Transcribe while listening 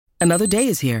Another day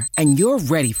is here, and you're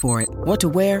ready for it. What to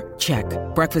wear? Check.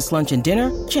 Breakfast, lunch, and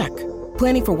dinner? Check.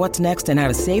 Planning for what's next and how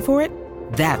to save for it?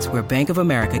 That's where Bank of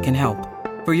America can help.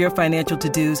 For your financial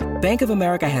to-dos, Bank of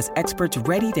America has experts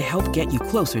ready to help get you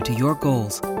closer to your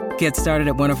goals. Get started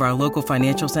at one of our local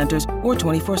financial centers or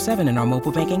 24/7 in our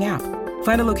mobile banking app.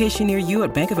 Find a location near you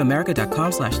at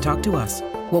bankofamerica.com/talktous.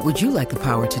 What would you like the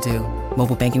power to do?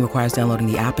 Mobile banking requires downloading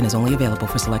the app and is only available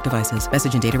for select devices.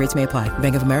 Message and data rates may apply.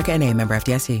 Bank of America N.A., member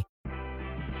FDIC.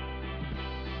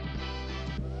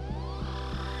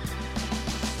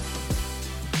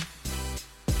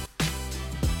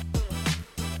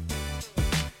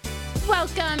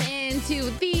 Welcome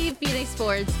into the Phoenix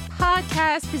Sports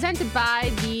Podcast, presented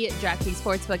by the DraftKings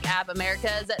Sportsbook app,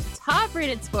 America's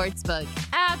top-rated sportsbook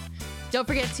app. Don't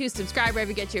forget to subscribe wherever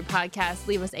you get your podcast.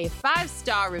 Leave us a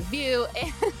 5-star review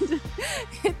and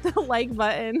hit the like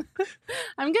button.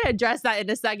 I'm going to address that in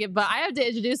a second, but I have to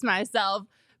introduce myself.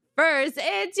 First,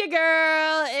 it's your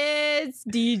girl. It's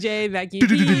DJ Mackie P.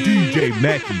 DJ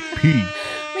Mackie P.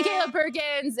 Michaela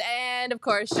Perkins, and of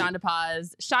course, Shonda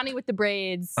Paz. Shawnee with the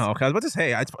braids. Oh, okay. I was about to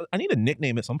say, I need a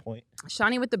nickname at some point.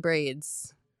 Shawnee with the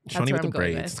braids. Shawnee with the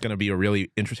braids. It's going to be a really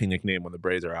interesting nickname when the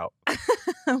braids are out.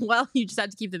 Well, you just have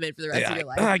to keep them in for the rest of your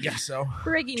life. I guess so.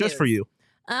 Breaking just news. For you.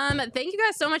 Thank you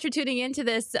guys so much for tuning into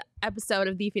this episode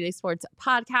of the Phoenix Sports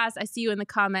Podcast. I see you in the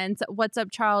comments. What's up,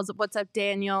 Charles? What's up,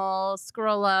 Daniel?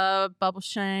 Scroll up, Bubble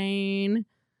Shane,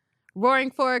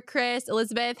 Roaring Fork, Chris,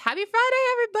 Elizabeth. Happy Friday,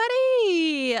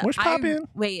 everybody! What's poppin'?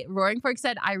 Wait, Roaring Fork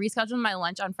said I rescheduled my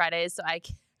lunch on Fridays so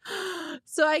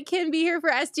I can be here for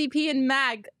SGP and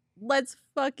Mag. Let's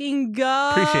fucking go.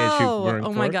 Appreciate you, Roaring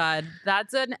Oh my Fork. God.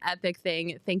 That's an epic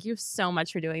thing. Thank you so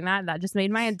much for doing that. That just made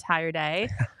my entire day.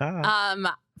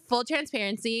 Full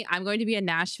transparency, I'm going to be in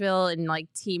Nashville in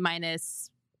like T-minus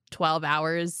 12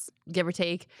 hours, give or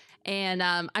take. And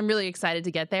I'm really excited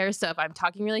to get there. So if I'm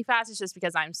talking really fast, it's just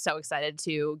because I'm so excited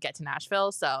to get to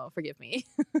Nashville. So forgive me.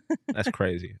 That's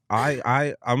crazy.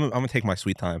 I'm gonna take my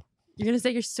sweet time. You're going to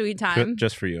take your sweet time?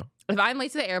 Just for you. If I'm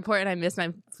late to the airport and I miss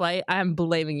my flight, I'm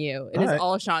blaming you. It is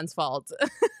all Sean's fault.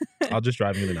 I'll just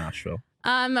drive you to Nashville.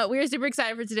 We're super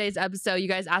excited for today's episode. You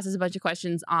guys asked us a bunch of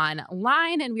questions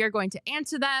online, and we are going to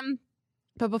answer them.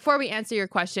 But before we answer your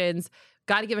questions,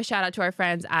 got to give a shout out to our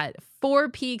friends at Four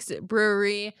Peaks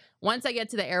Brewery. Once I get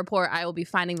to the airport, I will be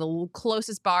finding the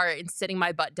closest bar and sitting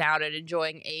my butt down and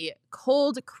enjoying a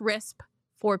cold, crisp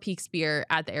Four Peaks beer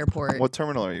at the airport. What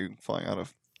terminal are you flying out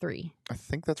of? 3. I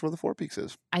think that's where the Four Peaks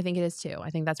is. I think it is too.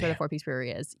 I think that's where the Four Peaks Brewery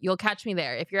is. You'll catch me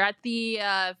there. If you're at the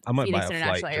I might Phoenix buy a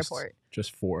International flight Airport.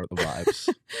 just for the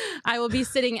vibes. I will be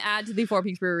sitting at the Four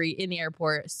Peaks Brewery in the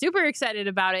airport. Super excited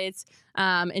about it.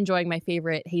 Enjoying my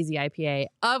favorite hazy IPA,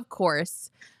 of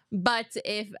course. But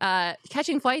if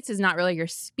catching flights is not really your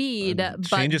speed, but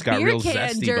Shane just got real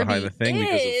zesty behind the thing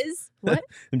is what?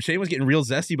 And Shane was getting real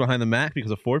zesty behind the Mac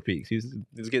because of Four Peaks. He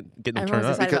was getting turned Everyone's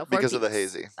up. excited about Four Because of the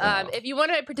Peaks. hazy. If you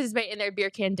want to participate in their beer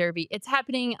can derby, it's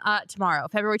happening tomorrow,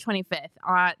 February 25th,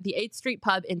 at the 8th Street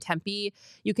Pub in Tempe.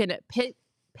 You can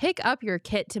pick up your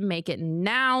kit to make it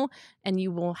now, and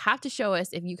you will have to show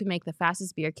us if you can make the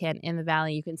fastest beer can in the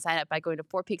valley. You can sign up by going to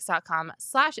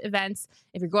fourpeaks.com/events.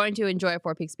 If you're going to enjoy a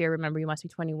Four Peaks beer, remember you must be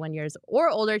 21 years or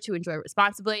older to enjoy it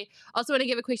responsibly. Also want to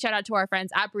give a quick shout out to our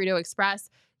friends at Burrito Express.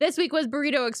 This week was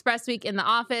Burrito Express week in the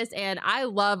office, and I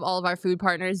love all of our food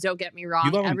partners. Don't get me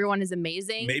wrong. Everyone is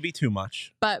amazing. Maybe too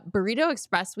much. But Burrito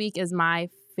Express week is my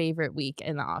favorite week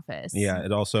in the office. Yeah,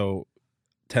 it also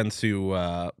tends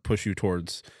to push you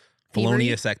towards Thievery?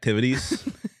 felonious activities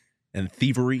and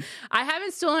thievery. I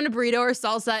haven't stolen a burrito or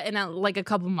salsa in like a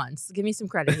couple months. Give me some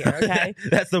credit here, okay?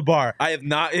 That's the bar. I have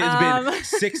not. It's been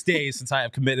 6 days since I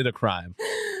have committed a crime.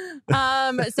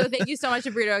 So thank you so much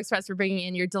to Burrito Express for bringing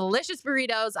in your delicious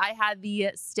burritos. I had the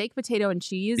steak, potato, and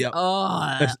cheese. Yep.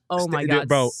 Oh my God,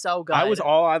 bro, so good. I was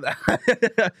all on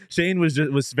that. Shane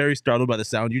was very startled by the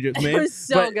sound you just made. It was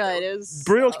so good. It was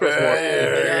Burrito Express.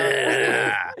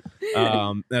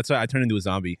 That's why I turned into a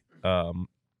zombie.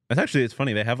 It's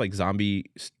funny. They have like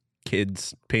zombie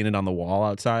kids painted on the wall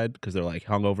outside because they're like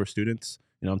hungover students.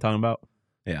 You know what I'm talking about?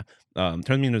 Yeah.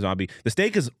 Turns me into a zombie. The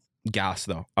steak is gas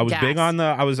though. I was big on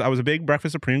I was a big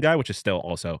breakfast supreme guy, which is still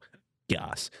also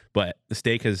gas. But the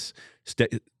steak has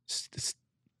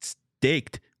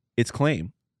staked its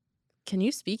claim. Can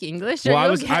you speak English? Well, Are I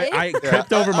you was okay? I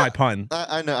tripped over my pun.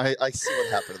 I know. I see what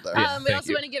happened there. Yeah, We thank also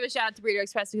you. want to give a shout out to Burrito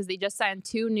Express because they just signed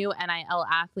 2 new NIL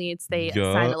athletes. They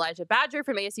Yeah. signed Elijah Badger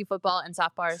from ASU football and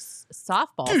softball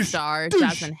Douche, star douche,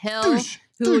 Jasmine Hill, douche,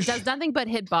 who douche. does nothing but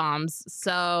hit bombs.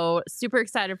 So super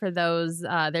excited for those.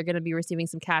 They're going to be receiving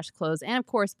some cash, clothes, and of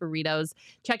course burritos.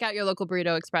 Check out your local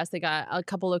Burrito Express. They got a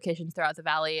couple locations throughout the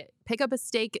valley. Pick up a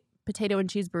steak, potato, and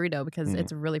cheese burrito because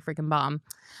it's really freaking bomb.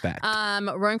 Fact.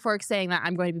 Roaring Fork saying that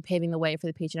I'm going to be paving the way for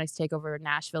the PHNX takeover in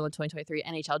Nashville in 2023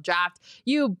 NHL draft.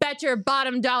 You bet your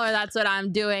bottom dollar that's what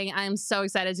I'm doing. I'm so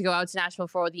excited to go out to Nashville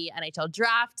for the NHL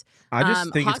draft. I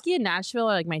just think hockey and Nashville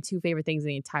are like my 2 favorite things in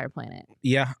the entire planet.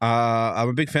 I'm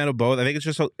a big fan of both. I think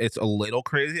it's a little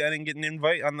crazy I didn't get an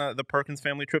invite on the Perkins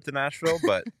family trip to Nashville,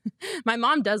 but My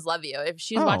mom does love you. If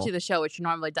she's Oh. watching the show, which she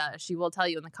normally does, she will tell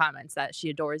you in the comments that she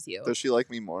adores you. Does she like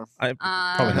me more?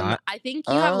 probably not. I think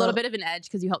you have a little bit of an edge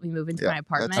because you helped me move into Yeah, my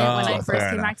apartment that's- when I Oh, first fair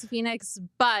came back enough. to Phoenix.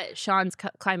 But Sean's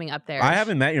climbing up there. I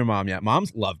haven't met your mom yet.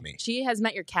 Moms love me. She has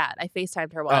met your cat. I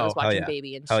FaceTimed her while I Oh, was hell watching yeah.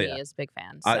 Baby, and Hell she yeah. is a big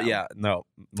fan. So. Yeah, no.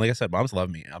 Like I said, moms love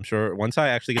me. I'm sure once I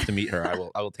actually get to meet her,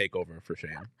 I will take over for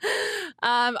Shane.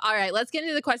 All right, let's get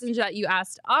into the questions that you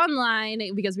asked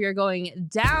online because we are going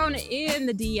down in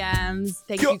the DMs.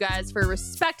 Thank you guys for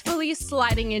respectfully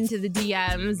sliding into the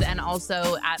DMs and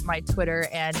also at my Twitter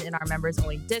and in our members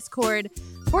only Discord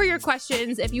for your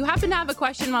questions. If you happen to have a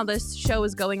question while this show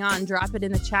is going on, drop it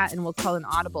in the chat and we'll call an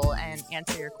audible and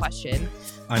answer your question.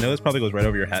 I know this probably goes right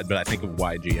over your head, but I think of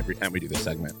YG every time we do this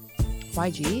segment.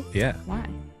 YG? Yeah. Why?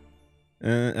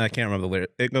 I can't remember the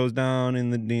lyric. It goes down in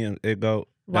the DM. It go.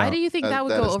 Why down. do you think that would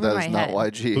go over that my is head?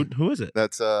 not YG. Who is it?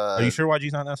 That's Are you sure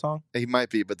YG's not in that song? He might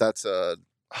be, but that's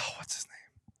what's his name?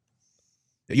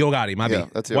 Yo Gotti, my Yeah,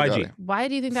 B. that's Yo YG. Gotti. Why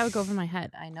do you think that would go over my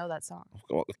head? I know that song.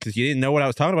 Because you didn't know what I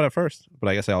was talking about at first, but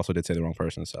I guess I also did say the wrong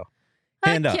person. So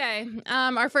hand up. Okay.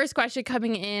 Our first question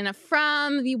coming in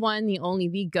from the one, the only,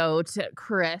 the GOAT,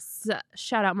 Chris.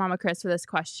 Shout out Mama Chris for this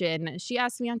question. She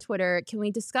asked me on Twitter, can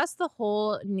we discuss the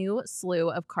whole new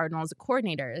slew of Cardinals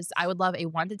coordinators? I would love a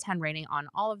 1 to 10 rating on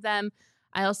all of them.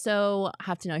 I also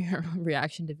have to know your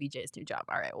reaction to VJ's new job.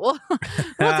 All right, we'll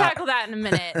tackle that in a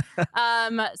minute.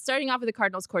 Starting off with the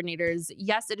Cardinals coordinators,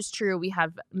 yes, it is true. We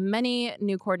have many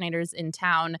new coordinators in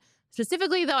town.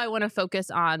 Specifically, though, I want to focus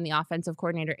on the offensive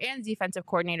coordinator and defensive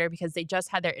coordinator because they just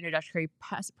had their introductory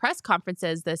press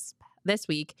conferences this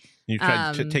week. You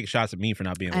tried to take shots at me for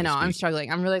not being able I know, to I'm speak.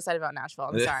 struggling. I'm really excited about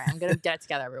Nashville. I'm sorry. I'm going to get it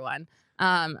together, everyone.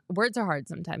 Words are hard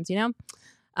sometimes, you know?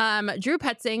 Drew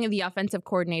Petzing, the offensive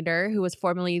coordinator, who was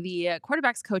formerly the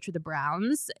quarterback's coach with the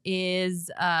Browns, is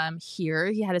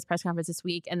here. He had his press conference this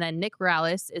week. And then Nick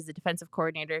Morales is the defensive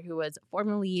coordinator, who was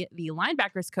formerly the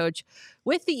linebackers coach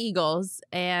with the Eagles.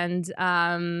 And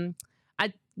I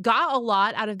got a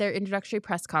lot out of their introductory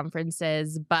press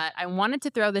conferences, but I wanted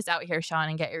to throw this out here, Sean,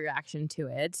 and get your reaction to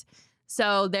it.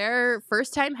 So their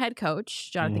first-time head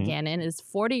coach, Jonathan Gannon, is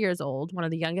 40 years old, one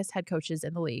of the youngest head coaches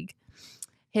in the league.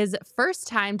 His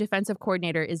first-time defensive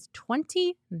coordinator is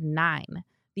 29,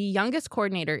 the youngest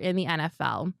coordinator in the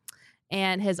NFL.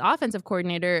 And his offensive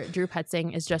coordinator, Drew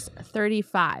Petzing, is just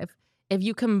 35. If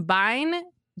you combine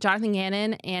Jonathan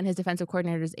Gannon and his defensive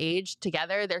coordinator's age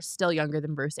together, they're still younger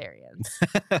than Bruce Arians.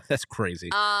 That's crazy.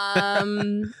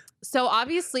 So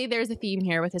obviously there's a theme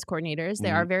here with his coordinators.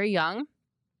 They are very young.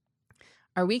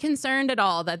 Are we concerned at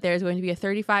all that there's going to be a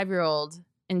 35-year-old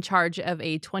in charge of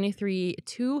a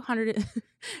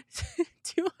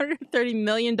 $230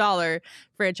 million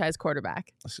franchise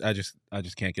quarterback? I just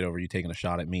can't get over you taking a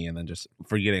shot at me and then just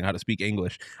forgetting how to speak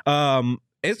English.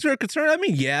 Is there a concern? I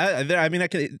mean, yeah.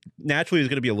 Naturally, there's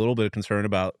going to be a little bit of concern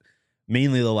about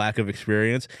mainly the lack of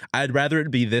experience. I'd rather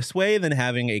it be this way than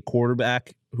having a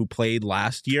quarterback who played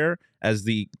last year as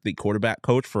the quarterback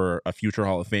coach for a future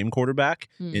Hall of Fame quarterback,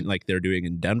 in like they're doing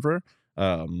in Denver.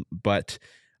 But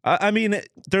I mean,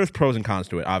 there's pros and cons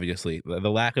to it. Obviously,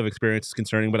 the lack of experience is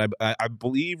concerning. But I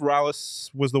believe Rallis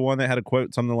was the one that had a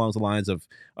quote something along the lines of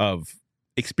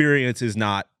experience is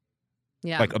not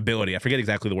like ability. I forget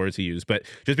exactly the words he used, but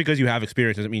just because you have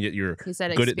experience doesn't mean that you're. He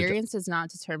said good experience does not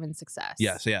determine success.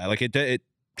 Yes, yeah. Like it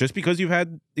just because you've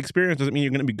had experience doesn't mean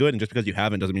you're going to be good, and just because you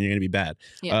haven't doesn't mean you're going to be bad.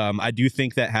 Yeah. I do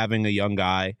think that having a young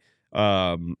guy,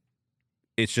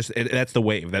 it's just that's the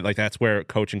wave that's where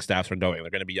coaching staffs are going.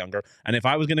 They're going to be younger, and if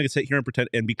I was going to sit here and pretend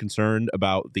and be concerned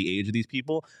about the age of these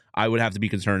people, I would have to be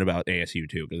concerned about ASU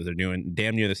too because they're doing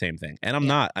damn near the same thing, and I'm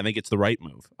not. I think it's the right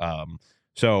move.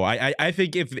 So I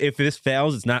think if this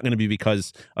fails, it's not going to be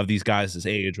because of these guys'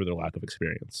 age or their lack of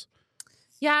experience.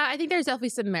 Yeah, I think there's definitely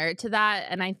some merit to that.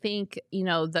 And I think,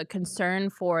 the concern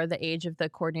for the age of the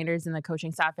coordinators and the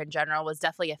coaching staff in general was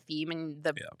definitely a theme in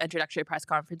the introductory press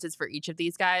conferences for each of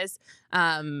these guys.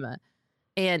 And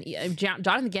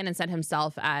Jonathan Gannon said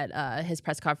himself at his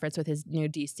press conference with his new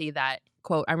DC that,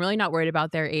 quote, "I'm really not worried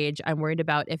about their age. I'm worried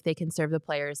about if they can serve the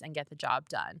players and get the job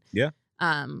done." Yeah.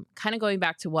 Kind of going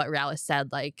back to what Rallis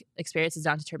said, like, experience does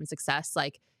not determine success.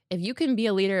 Like, if you can be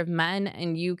a leader of men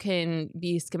and you can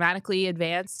be schematically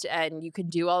advanced and you can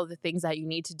do all the things that you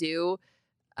need to do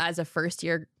as a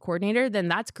first-year coordinator, then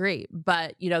that's great.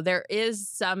 But, there is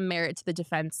some merit to the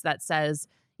defense that says,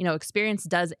 experience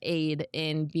does aid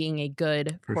in being a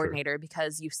good coordinator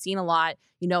because you've seen a lot,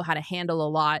 you know how to handle a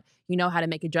lot, you know how to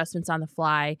make adjustments on the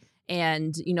fly.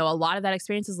 And, a lot of that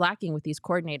experience is lacking with these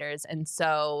coordinators. And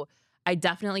so I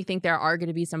definitely think there are going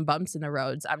to be some bumps in the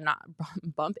roads. I'm not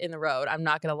going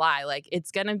to lie. Like, it's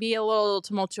going to be a little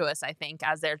tumultuous, I think,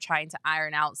 as they're trying to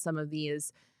iron out some of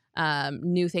these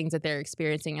new things that they're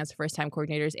experiencing as first-time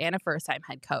coordinators and a first-time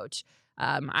head coach.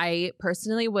 I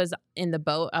personally was in the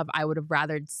boat of I would have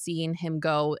rather seen him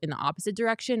go in the opposite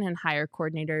direction and hire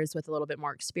coordinators with a little bit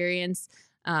more experience,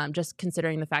 just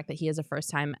considering the fact that he is a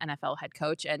first-time NFL head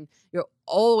coach, and you're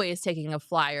always taking a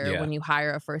flyer when you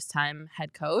hire a first-time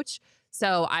head coach.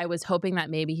 So I was hoping that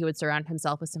maybe he would surround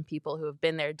himself with some people who have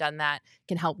been there, done that,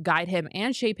 can help guide him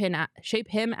and shape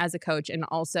him as a coach, and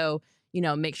also,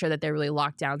 make sure that they're really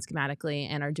locked down schematically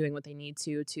and are doing what they need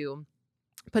to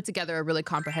put together a really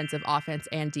comprehensive offense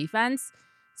and defense.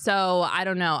 So I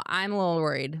don't know. I'm a little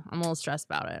worried. I'm a little stressed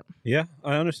about it. Yeah,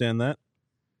 I understand that.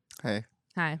 Hey.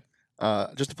 Hi.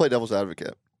 Just to play devil's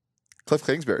advocate, Cliff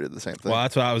Kingsbury did the same thing. Well,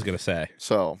 that's what I was going to say.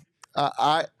 So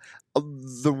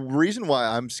the reason why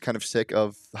I'm kind of sick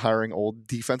of hiring old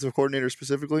defensive coordinators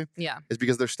specifically is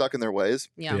because they're stuck in their ways.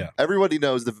 Yeah. Everybody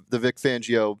knows the Vic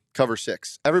Fangio cover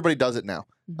 6. Everybody does it now.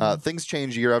 Mm-hmm. Things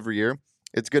change year over year.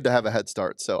 It's good to have a head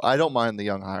start. So I don't mind the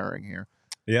young hiring here.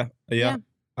 Yeah.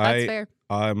 That's fair.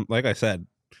 Like I said,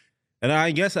 and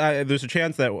I guess there's a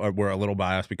chance that we're a little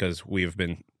biased because we've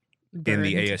been in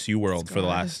the ASU world for the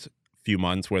last few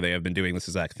months where they have been doing this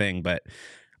exact thing. But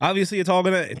obviously,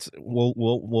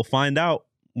 we'll find out.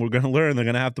 We're gonna learn. They're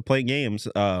gonna have to play games.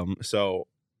 So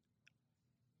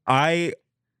I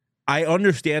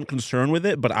understand concern with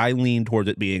it, but I lean towards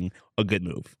it being a good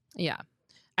move. Yeah.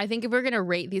 I think if we're going to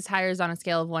rate these hires on a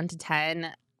scale of 1 to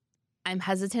 10, I'm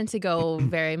hesitant to go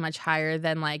very much higher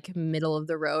than like middle of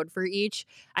the road for each.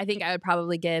 I think I would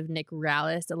probably give Nick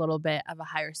Rallis a little bit of a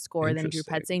higher score than Drew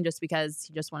Petzing just because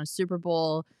he just won a Super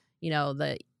Bowl.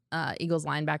 The Eagles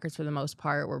linebackers for the most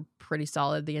part were pretty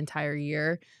solid the entire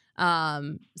year.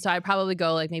 So I'd probably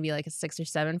go maybe a 6 or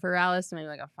 7 for Rallis, maybe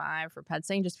a 5 for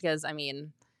Petzing just because,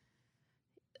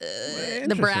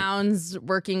 the Browns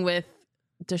working with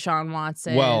Deshaun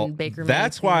Watson, Baker Mayfield.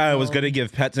 That's why I was going to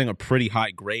give Petzing a pretty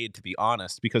high grade, to be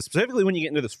honest, because specifically when you get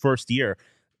into this first year,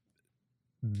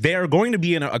 they're going to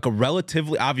be in a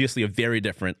relatively, obviously a very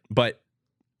different, but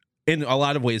in a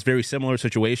lot of ways, very similar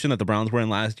situation that the Browns were in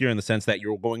last year in the sense that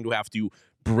you're going to have to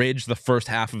bridge the first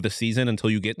half of the season until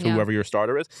you get to whoever your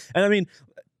starter is. And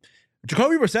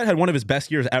Jacoby Brissett had one of his best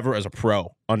years ever as a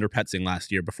pro under Petzing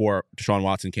last year before Deshaun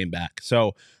Watson came back.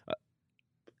 So,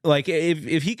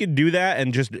 if he could do that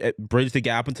and just bridge the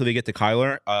gap until they get to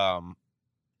Kyler,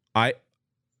 I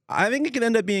think it could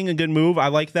end up being a good move. I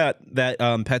like that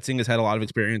Petzing has had a lot of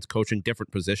experience coaching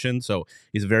different positions, so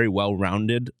he's a very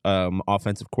well-rounded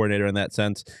offensive coordinator in that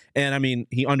sense. And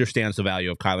he understands the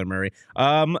value of Kyler Murray.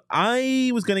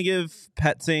 I was going to give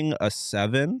Petzing a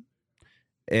 7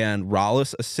 and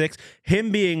Rallis a 6. Him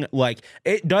being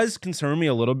it does concern me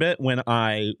a little bit when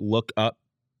I look up.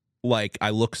 I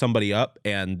look somebody up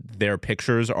and their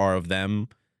pictures are of them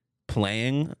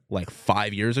playing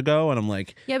 5 years ago, and I'm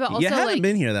like, yeah, but also you haven't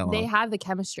been here that long. They have the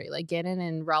chemistry. Gannon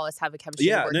and Rallis have a chemistry.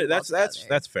 Yeah,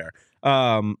 that's fair.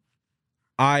 I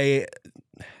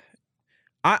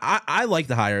like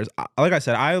the hires. Like I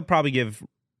said, I would probably give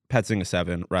Petzing a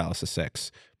 7, Rallis a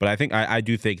 6, but I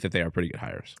do think that they are pretty good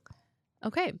hires.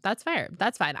 Okay, that's fair.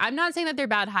 That's fine. I'm not saying that they're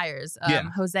bad hires.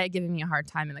 Jose giving me a hard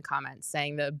time in the comments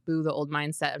saying the boo the old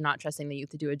mindset of not trusting the youth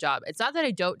to do a job. It's not that I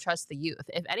don't trust the youth.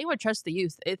 If anyone trusts the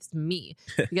youth, it's me.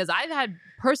 Because I've had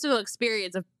personal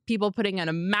experience of people putting in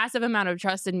a massive amount of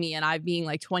trust in me and I being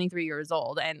 23 years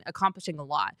old and accomplishing a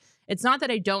lot. It's not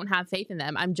that I don't have faith in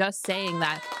them. I'm just saying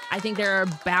that I think there are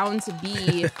bound to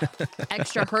be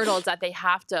extra hurdles that they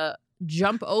have to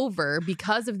jump over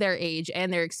because of their age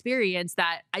and their experience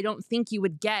that I don't think you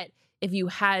would get if you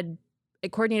had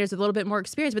coordinators with a little bit more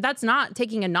experience, but that's not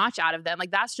taking a notch out of them.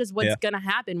 Like, that's just what's going to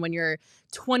happen when you're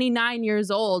 29 years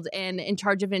old and in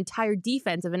charge of an entire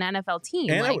defense of an NFL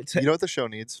team. And like, you know what the show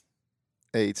needs?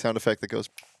 A sound effect that goes,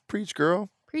 preach, girl.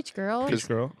 Preach, girl. Preach,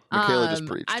 girl. Michaela just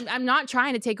preached. I'm not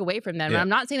trying to take away from them. I'm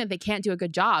not saying that they can't do a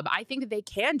good job. I think that they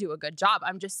can do a good job.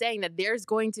 I'm just saying that there's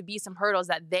going to be some hurdles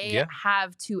that they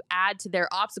have to add to their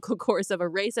obstacle course of a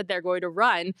race that they're going to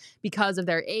run because of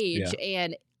their age.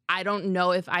 And I don't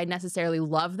know if I necessarily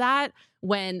love that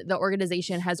when the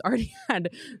organization has already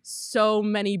had so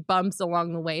many bumps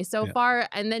along the way so far.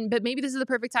 But maybe this is the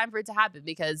perfect time for it to happen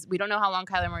because we don't know how long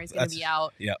Kyler Murray's going to be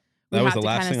out. Yeah. That was the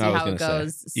last thing I was going to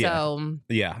say. So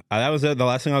that was the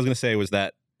last thing I was going to say was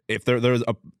that if this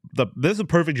is a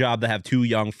perfect job to have 2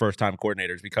 young first-time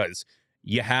coordinators because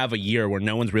you have a year where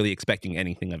no one's really expecting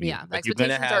anything of you. Yeah, like you're going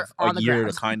to have a year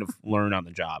to kind of learn on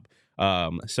the job.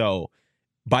 So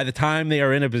by the time they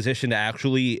are in a position to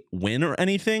actually win or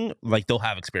anything, like they'll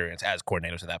have experience as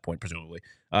coordinators at that point, presumably.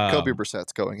 Kobe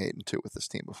Brissett's going 8-2 with this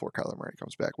team before Kyler Murray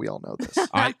comes back. We all know this.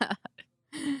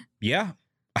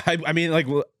 I mean, like,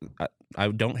 I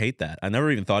don't hate that. I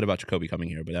never even thought about Jacoby coming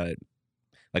here, but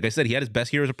like I said, he had his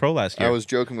best year as a pro last year. I was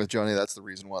joking with Johnny. That's the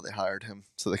reason why they hired him,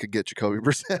 so they could get Jacoby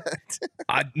Brissett.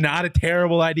 Not a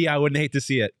terrible idea. I wouldn't hate to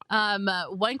see it.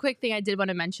 One quick thing I did want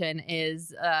to mention is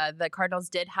the Cardinals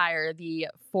did hire the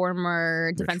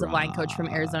former defensive line coach from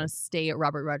Arizona State,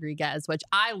 Robert Rodriguez, which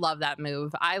I love that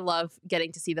move. I love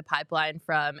getting to see the pipeline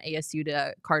from ASU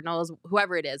to Cardinals,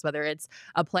 whoever it is, whether it's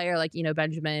a player like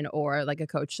Benjamin or like a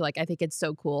coach. Like, I think it's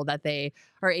so cool that they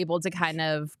are able to kind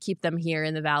of keep them here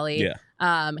in the Valley. Yeah.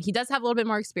 He does have a little bit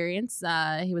more experience.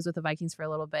 He was with the Vikings for a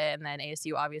little bit and then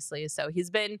ASU, obviously. So he's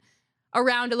been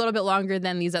around a little bit longer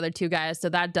than these other 2 guys. So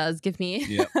that does give me.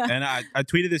 Yeah. And I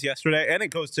tweeted this yesterday, and it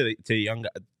goes to the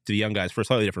young guys for a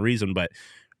slightly different reason. But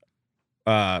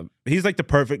he's like the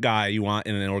perfect guy you want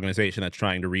in an organization that's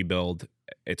trying to rebuild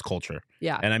its culture.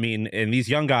 Yeah. And I mean, and these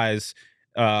young guys,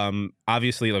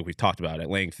 obviously, like we've talked about at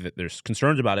length, that there's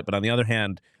concerns about it. But on the other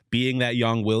hand, being that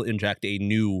young will inject a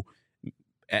new,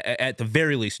 at the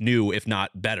very least new, if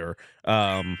not better,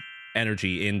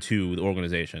 energy into the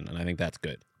organization. And I think that's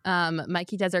good.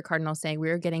 Mikey Desert Cardinal saying we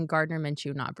are getting Gardner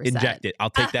Minshew, not Brissett. Inject it. I'll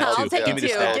take that too. I'll take Give it me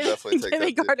too. the stats. Definitely take Give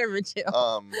me that Gardner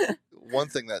Minshew. One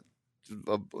thing that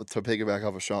to piggyback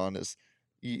off of Sean is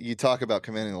you talk about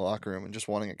commanding the locker room and just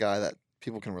wanting a guy that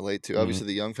people can relate to. Obviously,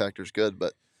 the young factor is good,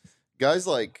 but guys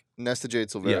like Nesta Jade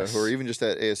Silvera, who are even just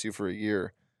at ASU for a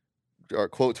year, are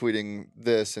quote tweeting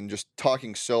this and just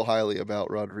talking so highly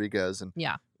about Rodriguez. And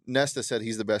Nesta said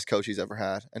he's the best coach he's ever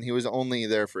had, and he was only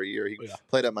there for a year. He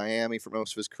played at Miami for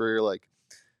most of his career. Like,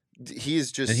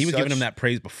 he's just, and he was giving him that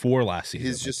praise before last season.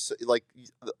 He's just like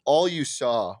all you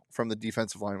saw from the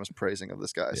defensive line was praising of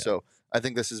this guy. So I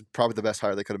think this is probably the best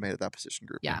hire they could have made at that position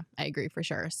group. Yeah, I agree for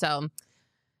sure. So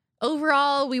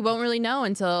overall, we won't really know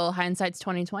until hindsight's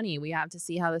 2020. We have to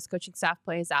see how this coaching staff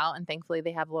plays out, and thankfully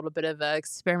they have a little bit of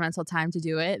experimental time to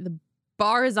do it. The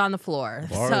bar is on the floor.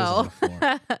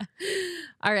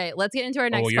 All right, let's get into our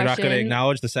next question. You're not going to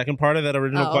acknowledge the second part of that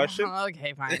original question?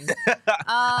 Okay, fine.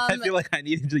 I feel like I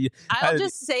needed to. I'll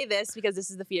just say this because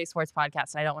this is the Phoenix Sports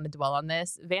Podcast, and I don't want to dwell on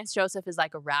this. Vance Joseph is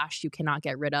like a rash you cannot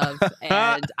get rid of,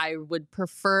 and I would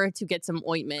prefer to get some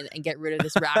ointment and get rid of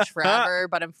this rash forever.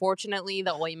 But unfortunately,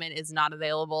 the ointment is not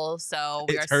available, so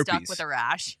we are stuck with a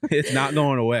rash. It's not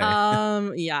going away.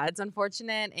 Yeah, it's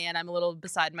unfortunate, and I'm a little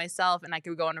beside myself, and I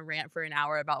could go on a rant for an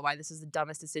hour about why this is the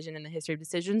dumbest decision in the history of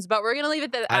decisions. But we're gonna leave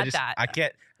it at that.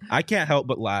 I can't help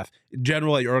but laugh.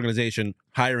 General at your organization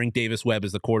hiring Davis Webb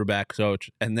as the quarterback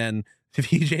coach, and then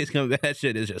VJ's coming back. That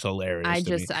shit is just hilarious.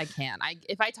 I can't.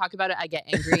 If I talk about it, I get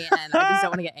angry, and I just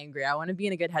don't want to get angry. I want to be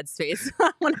in a good headspace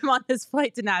when I'm on this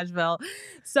flight to Nashville.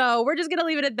 So we're just gonna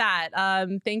leave it at that.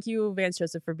 Thank you, Vance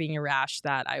Joseph, for being a rash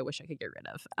that I wish I could get rid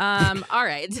of. All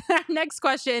right. Next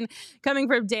question coming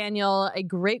from Daniel. A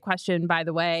great question, by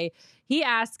the way. He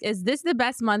asks, is this the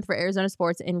best month for Arizona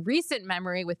sports in recent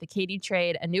memory with the KD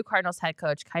trade, a new Cardinals head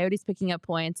coach, Coyotes picking up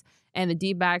points, and the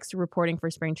D-backs reporting for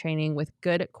spring training with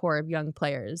good core of young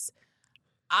players?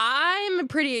 I'm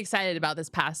pretty excited about this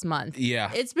past month. Yeah.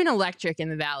 It's been electric in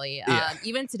the Valley.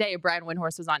 Even today, Brian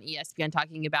Windhorst was on ESPN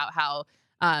talking about how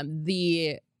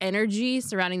the energy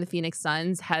surrounding the Phoenix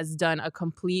Suns has done a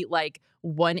complete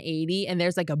 180, and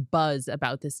there's a buzz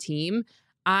about this team.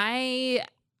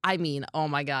 I mean, oh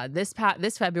my God, this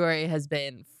February has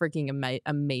been freaking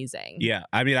amazing. Yeah,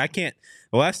 I mean, the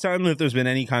last time that there's been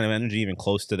any kind of energy even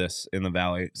close to this in the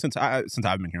Valley since I've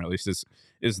been here, at least, is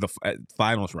the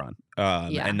finals run.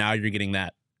 And now you're getting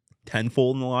that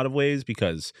tenfold in a lot of ways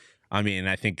because, I mean,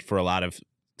 I think for a lot of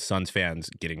Suns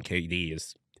fans, getting KD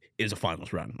is is a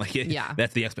finals run. Like, Yeah.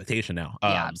 that's the expectation now.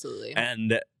 Yeah, absolutely.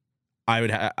 And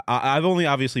I've only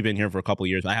obviously been here for a couple of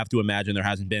years. I have to imagine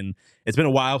it's been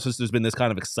a while since there's been this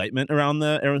kind of excitement around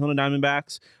the Arizona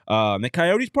Diamondbacks. The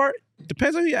Coyotes part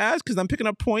depends on who you ask, because I'm picking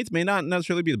up points may not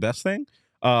necessarily be the best thing.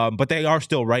 But they are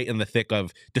still right in the thick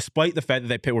of, despite the fact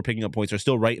that were picking up points, they're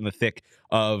still right in the thick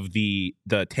of the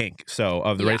tank, so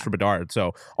of the race for Bedard.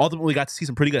 So ultimately, we got to see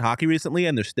some pretty good hockey recently,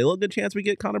 and there's still a good chance we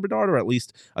get Connor Bedard, or at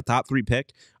least a top 3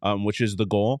 pick, which is the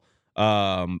goal.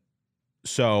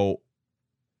 So,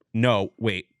 no,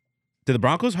 wait. Did the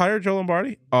Broncos hire Joe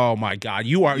Lombardi? Oh my God,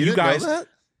 you guys. Know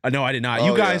that? No, I did not. Oh,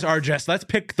 you guys are just, let's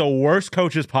pick the worst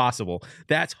coaches possible.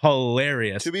 That's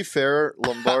hilarious. To be fair,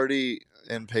 Lombardi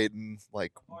and Peyton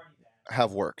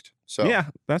have worked. So yeah,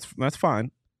 that's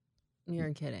fine.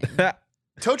 You're kidding.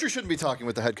 Tocher shouldn't be talking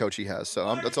with the head coach he has.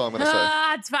 So that's all I'm going to say.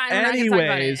 It's fine. We're not going to talk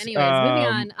about it. Anyways, moving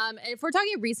on. If we're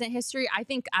talking recent history, I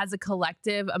think as a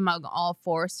collective among all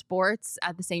 4 sports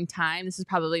at the same time, this is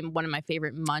probably one of my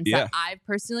favorite months that I've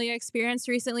personally experienced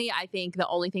recently. I think the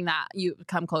only thing that you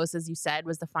come close, as you said,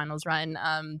 was the finals run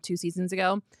 2 seasons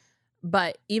ago.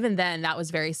 But even then, that was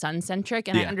very Sun-centric.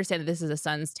 And I understand that this is a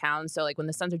Suns town. So, when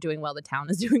the Suns are doing well, the town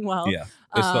is doing well. Yeah.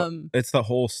 It's the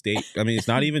whole state. I mean, it's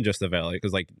not even just the Valley.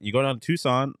 Because, you go down to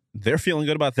Tucson, they're feeling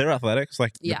good about their athletics.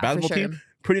 The basketball team,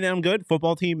 pretty damn good.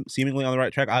 Football team, seemingly on the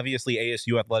right track. Obviously,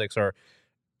 ASU athletics are,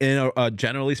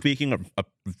 generally speaking, a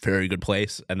very good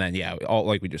place. And then, all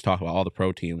we just talked about, all the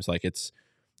pro teams. It's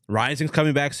Rising's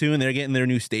coming back soon. They're getting their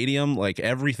new stadium.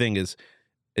 Everything is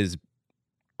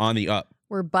on the up.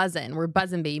 We're buzzing,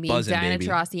 baby. Diana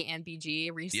Taurasi and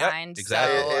BG re-signed. Yep,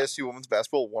 exactly. ASU women's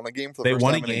basketball won a game for the first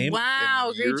time. They won a game.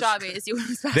 Wow, great job, ASU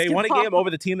women's basketball. They won a game over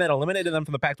the team that eliminated them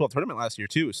from the Pac-12 tournament last year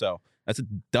too. So that's a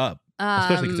dub,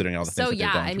 especially considering all the things. So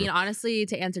I mean, honestly,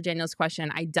 to answer Daniel's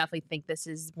question, I definitely think this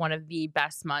is one of the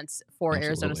best months for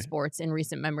Arizona sports in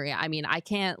recent memory. I mean, I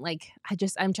can't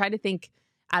I'm trying to think.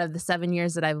 Out of the 7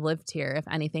 years that I've lived here, if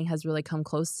anything has really come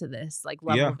close to this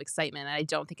level of excitement, and I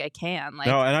don't think I can.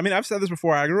 No, and I mean, I've said this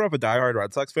before. I grew up a diehard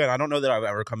Red Sox fan. I don't know that I've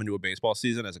ever come into a baseball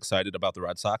season as excited about the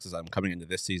Red Sox as I'm coming into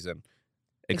this season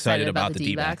excited about the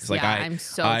D-backs. I'm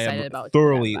so excited about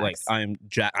thoroughly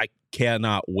I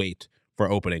cannot wait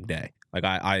for opening day.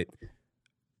 I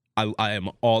am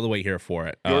all the way here for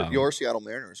it. Your Seattle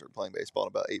Mariners are playing baseball in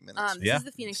about 8 minutes. This is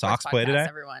the Phoenix Sox Sports play Podcast, today.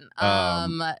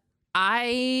 Everyone.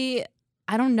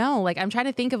 I don't know. I'm trying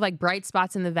to think of bright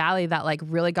spots in the Valley that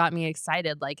really got me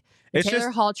excited. Taylor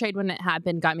Hall trade when it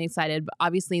happened got me excited. But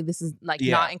obviously, this is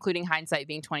not including hindsight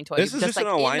being 2020. This is just an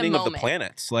aligning of the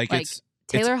planets. It's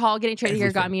Taylor Hall getting traded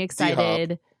here got me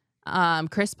excited.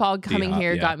 Chris Paul coming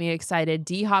here got me excited.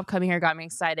 D-Hop coming here got me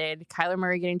excited. Kyler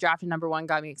Murray getting drafted #1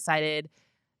 got me excited.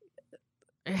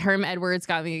 Herm Edwards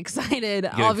got me excited.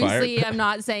 Obviously, I'm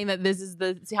not saying that this is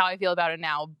how I feel about it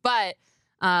now, but.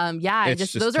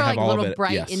 Those are little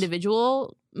bright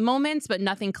individual moments, but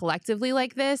nothing collectively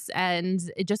like this. And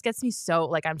it just gets me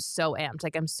so I'm so amped.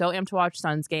 I'm so amped to watch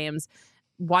Suns games.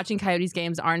 Watching Coyotes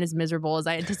games aren't as miserable as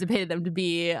I anticipated them to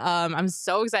be. I'm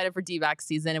so excited for D-backs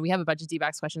season, and we have a bunch of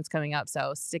D-backs questions coming up.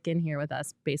 So stick in here with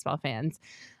us, baseball fans.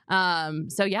 I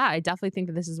definitely think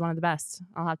that this is one of the best.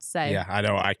 I'll have to say. Yeah, I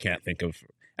know. I can't think of.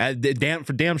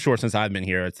 Damn sure since I've been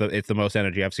here, it's the most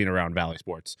energy I've seen around Valley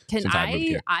sports.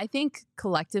 I think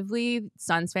collectively,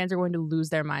 Suns fans are going to lose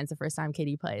their minds the first time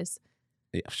KD plays.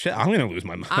 Yeah, shit, I'm gonna lose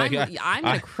my mind. I'm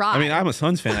gonna cry. I mean, I'm a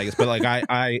Suns fan, I guess, but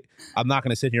I'm not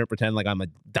gonna sit here and pretend like I'm a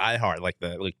diehard like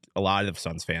a lot of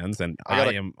Suns fans, and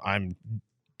I'm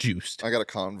juiced. I got a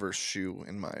Converse shoe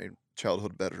in my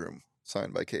childhood bedroom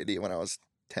signed by KD when I was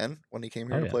 10 when he came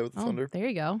here to play with the Thunder. There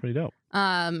you go. Pretty dope.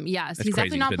 So he's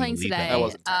definitely not playing today. I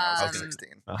wasn't 10, I was 16.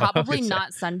 Probably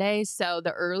not Sunday. So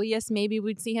the earliest maybe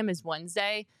we'd see him is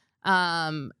Wednesday.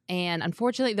 And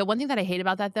unfortunately, the one thing that I hate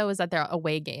about that though is that they're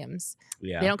away games.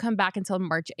 Yeah. They don't come back until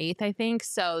March 8th, I think.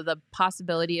 So the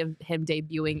possibility of him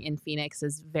debuting in Phoenix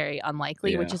is very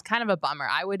unlikely, which is kind of a bummer.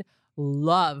 I would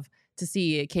love to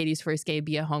see Katie's first game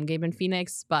be a home game in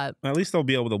Phoenix, but at least they'll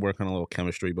be able to work on a little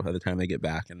chemistry by the time they get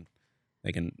back, and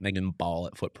they can ball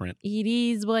at Footprint. It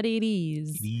is what it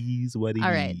is. It is what it is.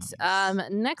 All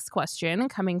right. Next question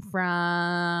coming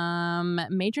from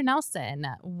Major Nelson.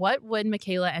 What would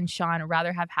Michaela and Sean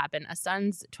rather have happen? A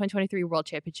Suns 2023 World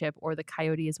Championship or the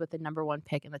Coyotes with the #1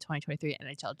 pick in the 2023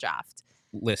 NHL draft?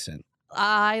 Listen.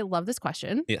 I love this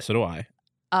question. Yeah, so do I.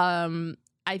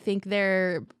 I think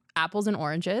they're apples and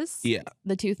oranges. Yeah.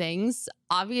 The two things.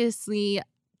 Obviously,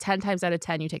 10 times out of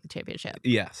 10, you take the championship.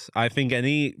 Yes. I think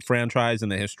any franchise in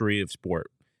the history of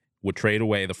sport would trade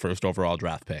away the first overall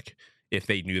draft pick if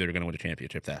they knew they were going to win a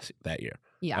championship that year.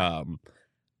 Yeah.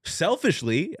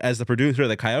 selfishly, as the producer of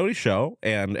the Coyote Show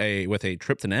and with a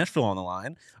trip to Nashville on the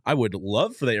line, I would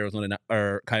love for the Arizona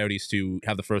Coyotes to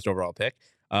have the first overall pick.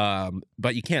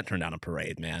 But you can't turn down a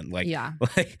parade, man. Like, Yeah.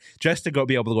 like just to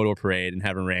be able to go to a parade and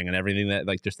have a ring and everything that,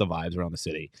 like, just the vibes around the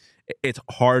city. It's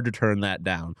hard to turn that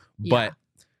down. But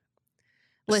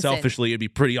Listen, selfishly, it'd be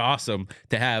pretty awesome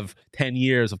to have 10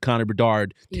 years of Connor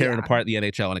Bedard tearing Yeah. apart the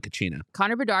NHL in a Kachina.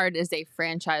 Connor Bedard is a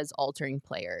franchise-altering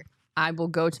player. I will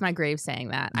go to my grave saying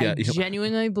that. Yeah, I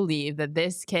genuinely believe that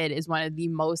this kid is one of the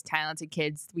most talented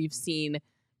kids we've seen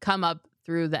come up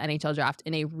through the NHL draft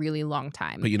in a really long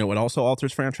time. But you know what also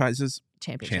alters franchises?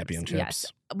 Championships.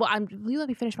 Yes. Well, will you let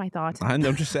me finish my thought? I'm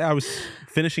just saying, I was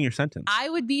finishing your sentence. I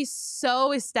would be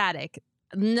so ecstatic.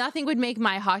 Nothing would make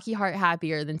my hockey heart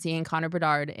happier than seeing Connor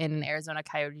Bedard in an Arizona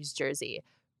Coyotes jersey.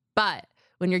 But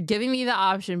when you're giving me the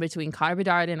option between Connor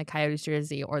Bedard in a Coyotes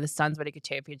jersey or the Suns winning a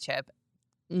championship,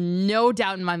 no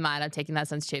doubt in my mind, I'm taking that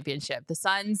Suns championship. The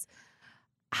Suns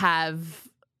have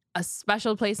a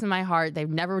special place in my heart. They've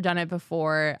never done it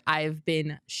before. I've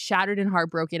been shattered and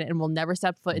heartbroken and will never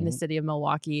step foot in the city of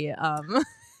Milwaukee.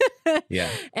 Yeah.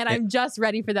 And I'm just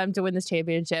ready for them to win this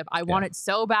championship. I want it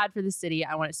so bad for the city.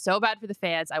 I want it so bad for the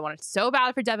fans. I want it so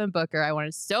bad for Devin Booker. I want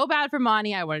it so bad for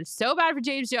Monty. I want it so bad for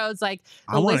James Jones. Like,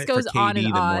 the list goes on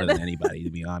and on. More than anybody,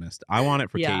 to be honest. I want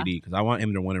it for Yeah. KD because I want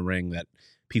him to win a ring that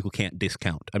people can't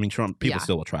discount. I mean, sure, people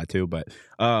still will try to, but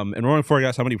and rolling forward,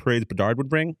 guys, how many parades Bedard would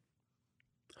bring?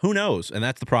 Who knows? And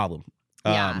that's the problem.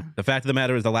 Yeah. The fact of the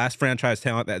matter is the last franchise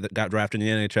talent that got drafted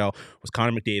in the NHL was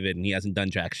Connor McDavid, and he hasn't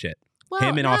done jack shit.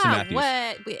 Him and Austin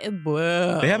Matthews.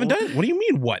 Whoa. They haven't done it. What do you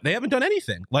mean? What? They haven't done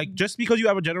anything. Like, just because you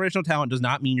have a generational talent does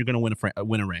not mean you're going to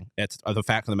win a ring. It's the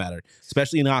fact of the matter.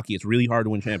 Especially in hockey, it's really hard to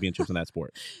win championships in that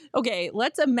sport. Okay,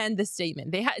 let's amend the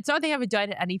statement. It's not they haven't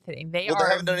done anything. They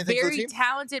haven't done anything for the very team?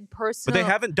 talented person. But they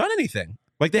haven't done anything.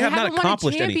 Like, they have not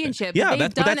accomplished anything. Yeah,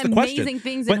 that's done the question. amazing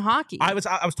things But in hockey. I was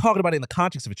talking about it in the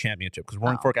context of a championship because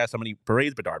Roaring Fork asked how many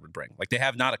parades Bedard would bring. Like, they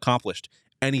have not accomplished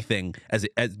anything as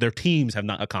their teams have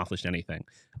not accomplished anything.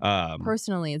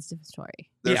 Personally, it's a different story.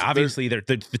 Obviously they're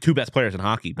the two best players in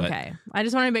hockey. But okay, I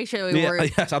just want to make sure we were.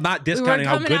 Yes, I'm not discounting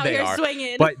how good they are.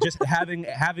 Swinging. But just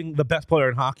having the best player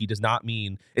in hockey does not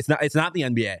mean it's not the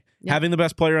NBA. Yeah. Having the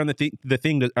best player on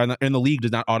in the league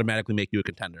does not automatically make you a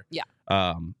contender. Yeah.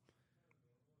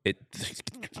 It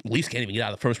at least can't even get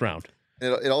out of the first round.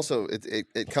 It also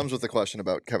comes with the question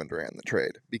about Kevin Durant in the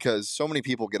trade because so many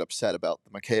people get upset about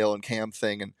the McHale and Cam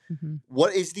thing and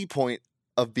what is the point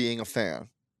of being a fan?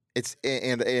 It's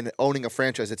and owning a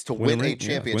franchise. It's to win a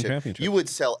championship. You would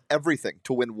sell everything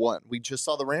to win one. We just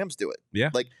saw the Rams do it. Yeah,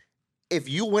 like if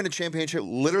you win a championship,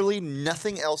 literally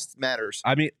nothing else matters.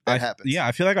 I mean, that happens. Yeah,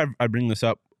 I feel like I bring this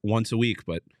up once a week,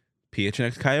 but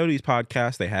PHNX Coyotes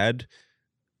podcast, they had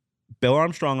Bill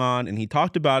Armstrong on, and he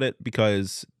talked about it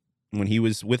because when he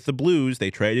was with the Blues, they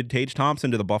traded Tage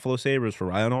Thompson to the Buffalo Sabres for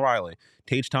Ryan O'Reilly.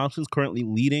 Tage Thompson's currently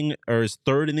leading, or is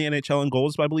third in the NHL in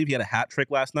goals, I believe. He had a hat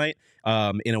trick last night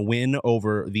in a win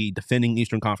over the defending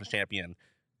Eastern Conference champion,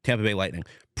 Tampa Bay Lightning.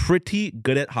 Pretty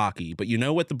good at hockey, but you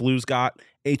know what the Blues got?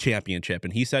 A championship,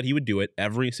 and he said he would do it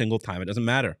every single time. It doesn't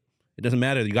matter. It doesn't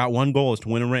matter. You got one goal is to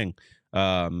win a ring.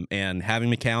 And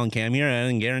having McHale and Cam here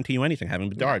doesn't guarantee you anything. Having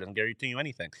Bedard doesn't guarantee you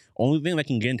anything. Only thing that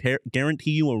can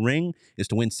guarantee you a ring is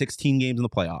to win 16 games in the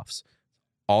playoffs.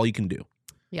 All you can do.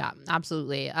 Yeah,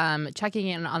 absolutely. Checking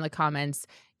in on the comments,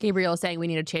 Gabriel saying we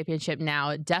need a championship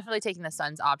now. Definitely taking the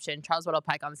Suns option. Charles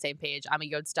Whittlepeck on the same page. I'm a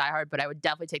Yotes diehard, but I would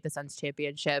definitely take the Suns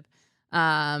championship.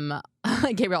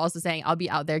 Gabriel also saying I'll be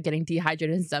out there getting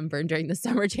dehydrated and sunburned during the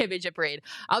summer championship parade.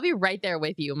 I'll be right there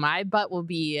with you. My butt will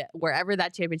be wherever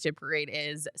that championship parade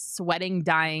is, sweating,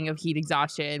 dying of heat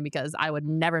exhaustion because I would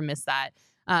never miss that.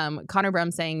 Connor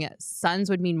Brum saying Suns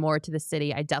would mean more to the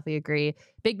city. I definitely agree.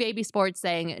 Big Baby Sports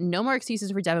saying no more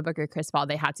excuses for Devin Booker, Chris Paul.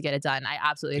 They had to get it done. I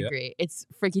absolutely agree. It's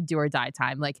freaking do or die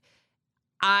time. Like,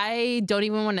 I don't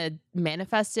even want to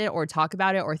manifest it or talk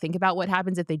about it or think about what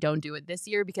happens if they don't do it this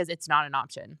year because it's not an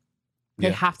option. They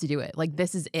have to do it. Like,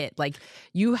 this is it. Like,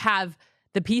 you have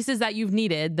the pieces that you've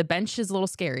needed. The bench is a little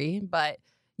scary, but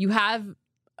you have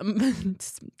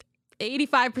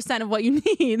 85% of what you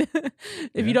need.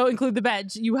 If you don't include the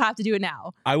bench, you have to do it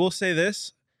now. I will say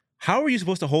this. How are you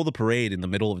supposed to hold a parade in the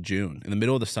middle of June, in the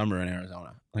middle of the summer in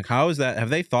Arizona? Like, how is that?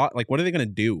 Have they thought, like, what are they going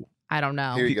to do? I don't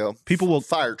know. Here you go. People will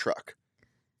fire truck.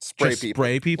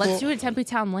 Spray people. Let's do it at Tempe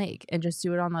Town Lake and just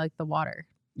do it on like the water.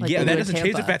 Like that doesn't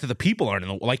change the fact that the people aren't in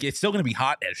the like. It's still going to be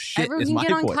hot as shit. Everyone can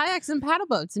get on kayaks and paddle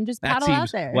boats and just paddle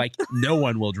out there. Like no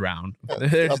one will drown.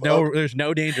 There's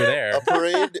no danger there. A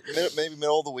parade, maybe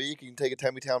middle of the week. You can take a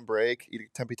Tempe Town break, eat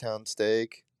a Tempe Town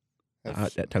steak.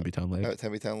 At Tempe Town Lake. At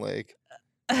Tempe Town Lake.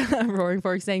 Roaring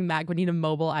Fork saying Mac would need a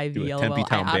mobile IV. Do a LOL. Tempe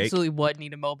Town I bake. absolutely would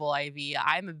need a mobile IV.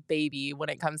 I'm a baby when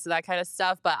it comes to that kind of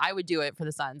stuff, but I would do it for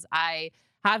the Suns. I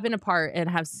have been a part and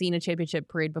have seen a championship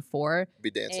parade before. Be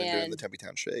dancing during the And Tempe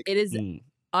Town Shake. It is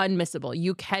unmissable.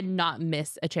 You cannot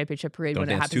miss a championship parade Don't when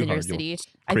it dance happens too in your hard, you'll city.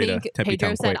 I create a think Tempe Pedro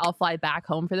Town said, quake. I'll fly back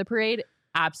home for the parade.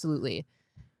 Absolutely.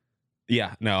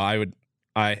 Yeah, no, I would.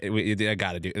 I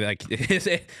gotta do like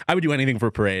I would do anything for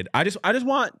a parade. I just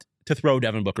want to throw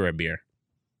Devin Booker a beer.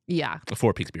 Yeah. A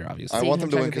Four Peaks beer, obviously. I See want him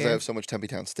them to chug win a because I beer. have so much Tempe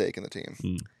Town steak in the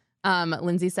team.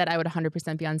 Lindsay said I would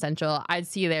 100% be on Central. I'd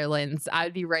see you there, Linz.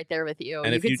 I'd be right there with you. And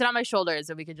You if could you- sit on my shoulders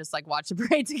and we could just like watch the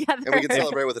parade together. And we can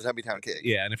celebrate with a Tempe Town cake.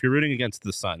 Yeah, and if you're rooting against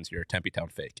the Suns, you're a Tempe Town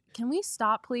fake. Can we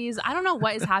stop, please? I don't know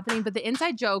what is happening, but the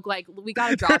inside joke, like, we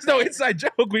gotta drop There's no it. inside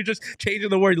joke. We're just changing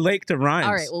the word lake to rhymes.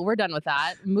 All right, well, we're done with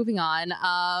that. Moving on.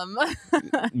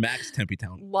 Max Tempe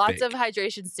Town. Lots fake. of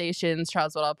hydration stations,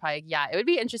 Charles Woodall Pike. Yeah, it would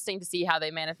be interesting to see how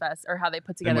they manifest or how they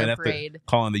put They together might a have to parade.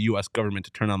 call on the U.S. government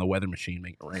to turn on the weather machine,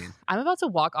 make it rain. I'm about to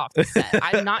walk off the set.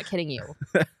 I'm not kidding you.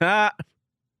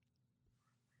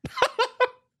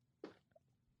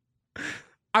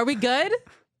 Are we good?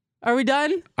 Are we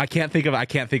done? I can't think of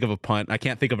a punt. I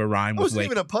can't think of a rhyme It with wasn't lake.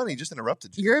 even a pun. He just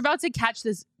interrupted you. You're about to catch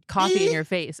this coffee in your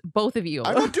face, both of you.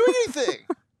 I'm not doing anything.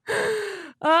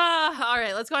 All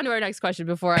right, let's go on to our next question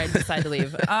before I decide to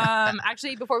leave.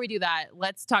 Actually, before we do that,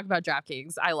 let's talk about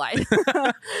DraftKings. I lied.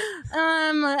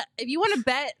 If you want to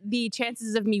bet the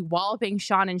chances of me walloping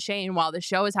Sean and Shane while the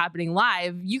show is happening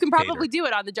live, you can probably do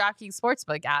it on the DraftKings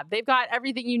Sportsbook app. They've got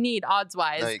everything you need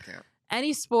odds-wise. No, you can't.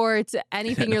 Any sport,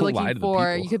 anything you're Don't lie looking to the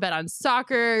for. people. You could bet on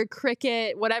soccer,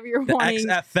 cricket, whatever you're The wanting.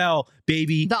 XFL,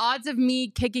 baby. The odds of me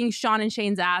kicking Sean and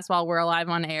Shane's ass while we're live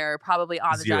on air are probably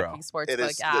on the Zero. DraftKings Sportsbook It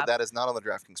is. app. That is not on the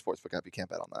DraftKings Sportsbook app. You can't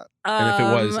bet on that. And if it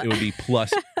was, Um, it would be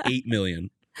plus 8 million.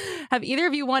 Have either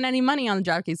of you won any money on the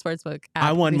DraftKings Sportsbook app?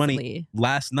 I won money recently?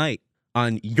 last night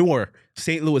on your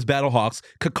St. Louis Battlehawks.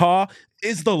 Cacaw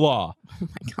is the law. Oh my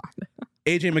god.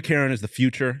 AJ McCarron is the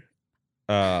future.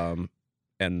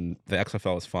 And the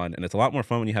XFL is fun, and it's a lot more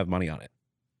fun when you have money on it.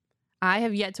 I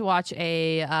have yet to watch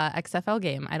a XFL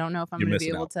game. I don't know if I'm You're going to be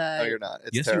missing able out. to. No, you're not.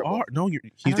 It's Yes, terrible. you are. No, you're. I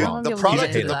He's don't know wrong. if The I'll be able to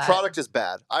product, do the that. product is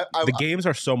bad. The games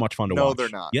are so much fun to No, watch. they're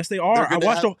not. Yes, they They're are. I gonna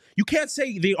watched. have- You can't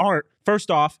say they aren't.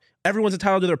 First off, everyone's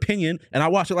entitled to their opinion, and I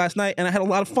watched it last night, and I had a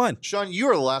lot of fun. Sean, you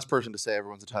are the last person to say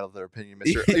everyone's entitled to their opinion,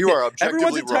 Mister. You are objectively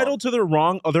Everyone's entitled to their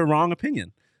wrong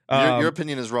opinion. Your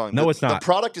opinion is wrong. no, it's not. The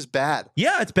product is bad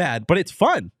Yeah, it's bad, but it's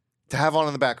fun. to have on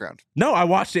in the background. No, I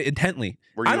watched it intently.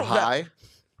 Were I you don't- high?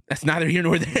 That's neither here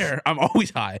nor there. I'm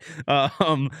always high.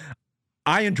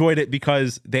 I enjoyed it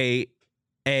because they,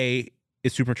 A,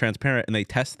 is super transparent and they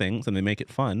test things and they make it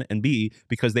fun, and B,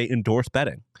 because they endorse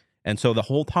betting. And so the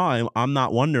whole time I'm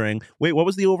not wondering, wait, what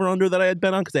was the over-under that I had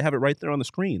bet on? Because they have it right there on the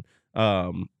screen.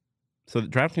 So the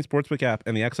DraftKings Sportsbook app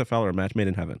and the XFL are a match made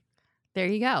in heaven. There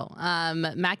you go.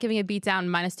 Matt giving a beat down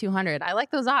minus 200. I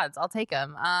like those odds. I'll take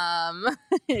them.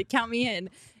 Count me in.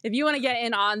 If you want to get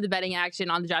in on the betting action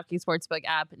on the DraftKings Sportsbook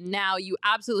app, now you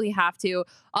absolutely have to.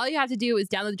 All you have to do is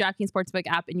download the DraftKings Sportsbook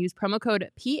app and use promo code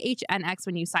PHNX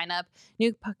when you sign up.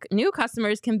 New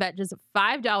customers can bet just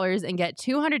 $5 and get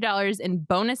 $200 in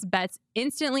bonus bets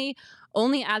instantly.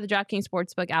 Only at the DraftKings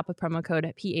Sportsbook app with promo code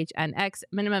PHNX.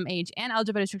 Minimum age and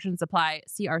eligibility restrictions apply.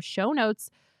 See our show notes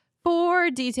for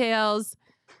details.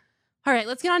 All right,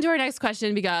 let's get on to our next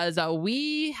question because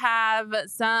we have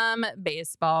some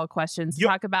baseball questions to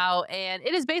talk about. And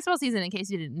it is baseball season, in case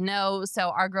you didn't know. So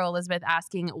our girl Elizabeth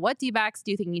asking, what D-backs do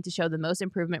you think need to show the most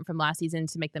improvement from last season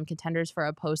to make them contenders for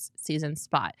a postseason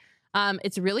spot?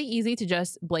 It's really easy to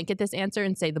just blanket this answer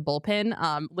and say the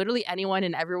bullpen. Literally anyone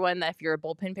and everyone, that if you're a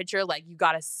bullpen pitcher, like, you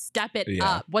got to step it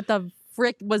up. What the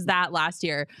frick was that last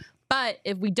year? But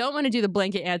if we don't want to do the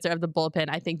blanket answer of the bullpen,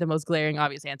 I think the most glaring,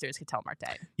 obvious answer is Ketel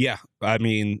Marte. Yeah, I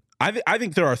mean, I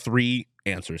think there are three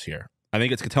answers here. I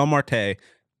think it's Ketel Marte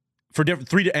for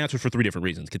three answers for three different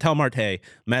reasons. Ketel Marte,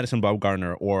 Madison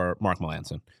Bumgarner, or Mark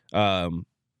Melancon.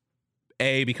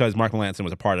 Because Mark Melancon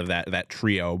was a part of that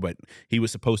trio, but he was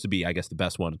supposed to be, I guess, the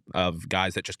best one of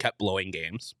guys that just kept blowing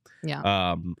games.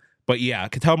 Yeah. But yeah,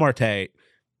 Ketel Marte,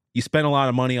 you spent a lot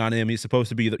of money on him. He's supposed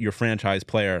to be your franchise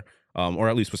player. Or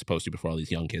at least was supposed to before all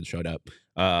these young kids showed up.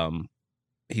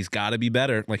 He's got to be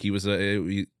better. Like he's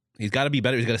got to be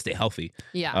better. He's got to stay healthy.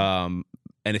 Yeah.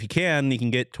 And if he can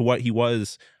get to what he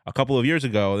was a couple of years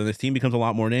ago, then this team becomes a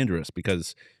lot more dangerous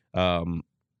because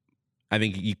I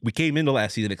think we came into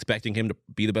last season expecting him to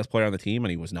be the best player on the team,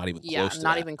 and he was not even close to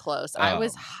not that. even close. I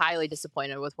was highly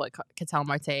disappointed with what Ketel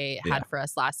Marte had for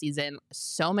us last season.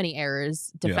 So many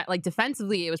errors. Like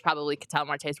defensively, it was probably Ketel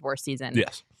Marte's worst season.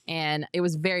 Yes. And it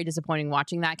was very disappointing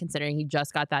watching that, considering he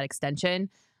just got that extension.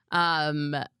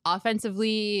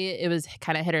 Offensively, it was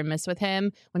kind of hit or miss with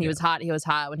him. When he was hot, he was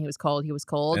hot. When he was cold, he was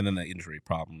cold. And then the injury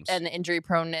problems. And the injury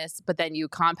proneness. But then you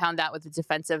compound that with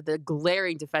the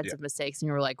glaring defensive mistakes. And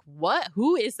you were like, what?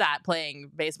 Who is that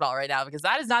playing baseball right now? Because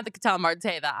that is not the Ketel Marte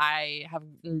that I have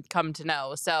come to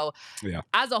know. So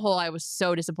as a whole, I was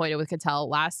so disappointed with Ketel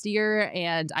last year.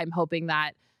 And I'm hoping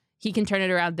that he can turn it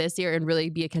around this year and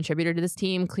really be a contributor to this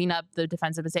team, clean up the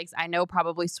defensive mistakes. I know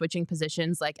probably switching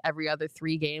positions like every other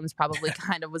 3 games probably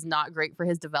kind of was not great for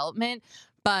his development,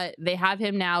 but they have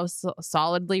him now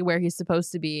solidly where he's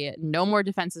supposed to be. No more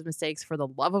defensive mistakes, for the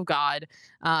love of God.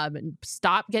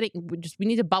 Stop getting, we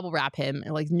need to bubble wrap him,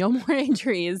 and like no more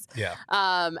injuries. Yeah.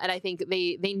 And I think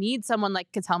they need someone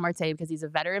like Ketel Marte, because he's a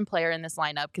veteran player in this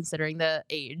lineup considering the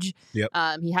age. Yep.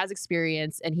 He has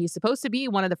experience, and he's supposed to be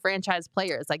one of the franchise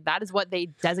players. Like that is what they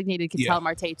designated Ketel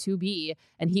Marte to be,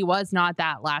 and he was not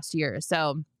that last year.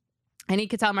 So I need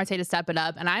Ketel Marte to step it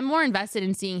up, and I'm more invested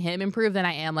in seeing him improve than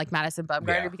I am like Madison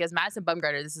Bumgarner, because Madison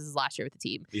Bumgarner, this is his last year with the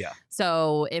team. Yeah.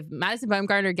 So if Madison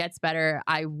Bumgarner gets better,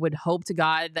 I would hope to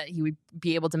God that he would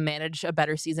be able to manage a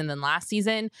better season than last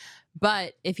season.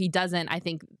 But if he doesn't, I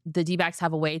think the D-backs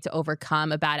have a way to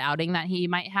overcome a bad outing that he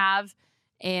might have.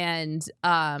 And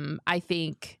I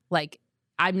think like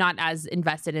I'm not as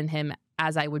invested in him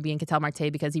as I would be in Ketel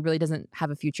Marte, because he really doesn't have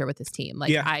a future with this team.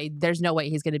 Like there's no way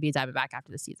he's going to be a Diamondback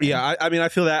after the season. Yeah, I mean, I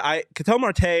feel that Ketel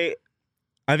Marte, I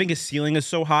think his ceiling is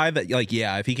so high that like,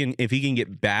 if he can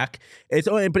get back,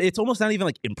 but it's almost not even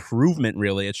like improvement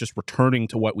really. It's just returning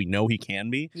to what we know he can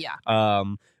be. Yeah.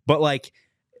 But like,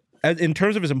 in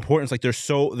terms of his importance, like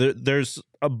there's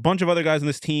a bunch of other guys in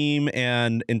this team,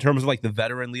 and in terms of like the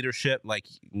veteran leadership, like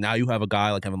now you have a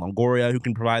guy like Evan Longoria who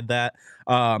can provide that.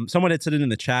 Someone had said it in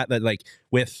the chat that like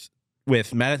with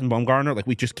Madison Bumgarner, like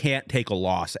we just can't take a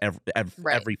loss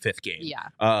every 5th game.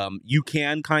 Yeah. You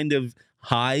can kind of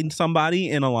hide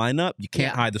somebody in a lineup. You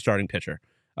can't hide the starting pitcher.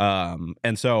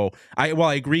 And so I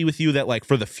agree with you that like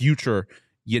for the future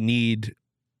you need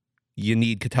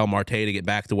Ketel Marte to get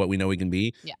back to what we know he can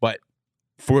be. Yeah. But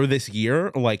for this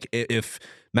year, like if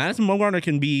Madison Bumgarner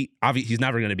can be, obviously he's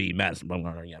never going to be Madison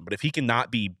Bumgarner again, but if he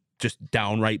cannot be just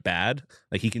downright bad,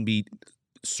 like he can be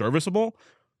serviceable,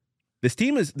 this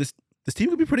team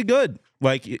can be pretty good.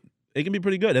 Like it can be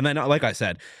pretty good. And then, like I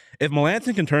said, if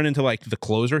Melancon can turn into like the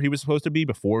closer he was supposed to be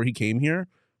before he came here,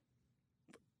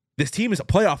 this team is a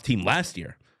playoff team last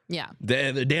year. Yeah.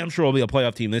 They're damn sure will be a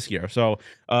playoff team this year. So,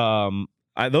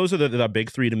 those are the big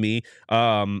 3 to me.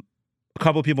 A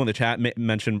couple of people in the chat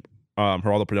mentioned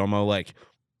Geraldo Perdomo. Like,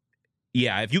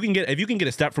 if you can get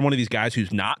a step from one of these guys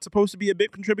who's not supposed to be a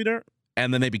big contributor,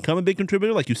 and then they become a big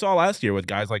contributor, like you saw last year with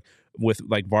guys like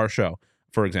Varsho,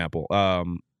 for example.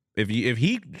 If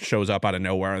he shows up out of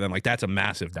nowhere, then like that's a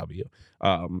massive W.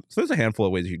 So there's a handful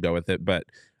of ways you could go with it, but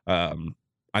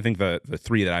I think the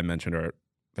 3 that I mentioned are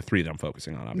the 3 that I'm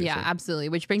focusing on, obviously. Yeah, absolutely.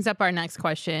 Which brings up our next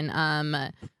question.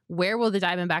 Where will the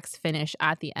Diamondbacks finish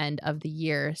at the end of the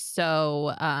year?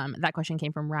 So that question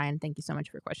came from Ryan. Thank you so much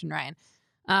for your question, Ryan.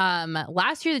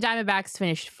 Last year, the Diamondbacks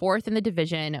finished 4th in the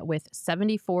division with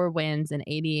 74 wins and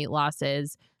 88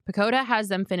 losses. Pacoda has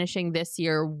them finishing this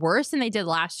year worse than they did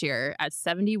last year at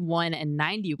 71 and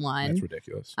 91. That's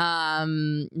ridiculous.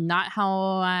 I'm not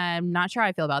sure how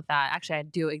I feel about that. Actually, I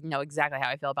do know exactly how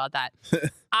I feel about that.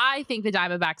 I think the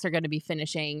Diamondbacks are going to be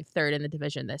finishing 3rd in the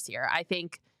division this year. I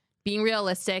think, being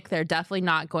realistic, they're definitely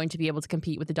not going to be able to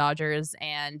compete with the Dodgers,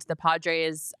 and the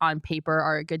Padres on paper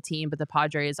are a good team, but the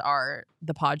Padres are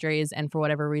the Padres, and for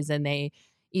whatever reason, they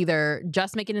either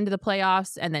just make it into the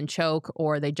playoffs and then choke,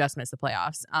 or they just miss the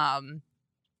playoffs.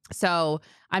 So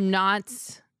I'm not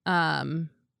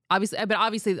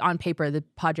obviously on paper, the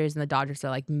Padres and the Dodgers are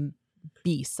like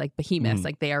beasts, like behemoths.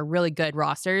 Like they are really good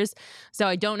rosters. So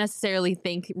I don't necessarily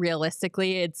think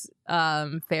realistically it's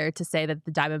fair to say that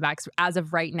the Diamondbacks, as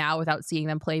of right now, without seeing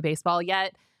them play baseball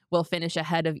yet, will finish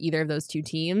ahead of either of those 2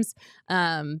 teams.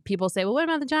 People say, well, what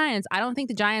about the Giants? I don't think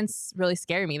the Giants really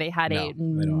scare me. They had they did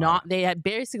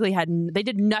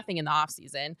nothing in the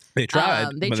offseason. They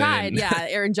tried. Yeah.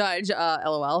 Aaron Judge,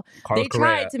 LOL. Carlos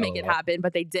Correa, tried to make it happen,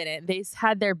 but they didn't. They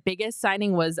had their biggest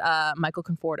signing was Michael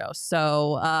Conforto.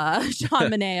 So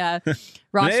Sean Manaea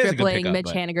Ross It is a good Stripling, pickup, Mitch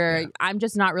but, Haniger. yeah. I'm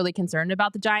just not really concerned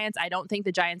about the Giants. I don't think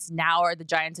the Giants now are the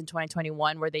Giants in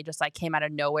 2021 where they just like came out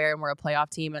of nowhere and were a playoff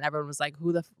team and everyone was like,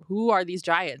 who are these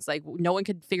Giants? Like no one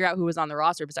could figure out who was on the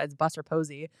roster besides Buster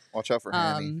Posey. Watch out for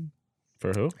Hanny.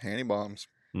 For who? Hanny bombs.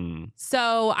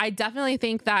 So I definitely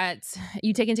think that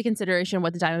you take into consideration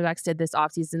what the Diamondbacks did this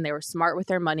offseason. They were smart with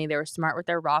their money. They were smart with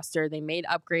their roster. They made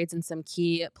upgrades in some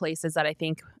key places that I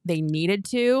think they needed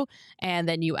to. And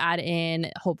then you add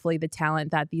in, hopefully, the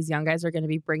talent that these young guys are going to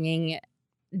be bringing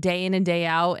day in and day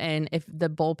out. And if the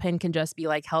bullpen can just be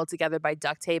like held together by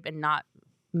duct tape and not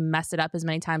mess it up as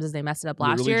many times as they messed it up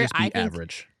last Literally year, just be I think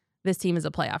average. this team is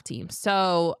a playoff team.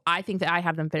 So I think that I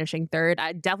have them finishing third.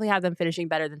 I definitely have them finishing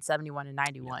better than 71 and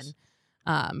 91. Yes.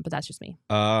 But that's just me.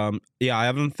 Yeah, I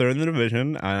have them third in the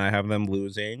division, and I have them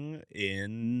losing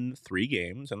in 3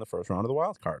 games in the first round of the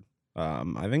wild card.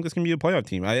 I think this can be a playoff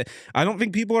team. I don't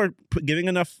think people are putting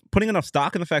enough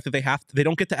stock in the fact that they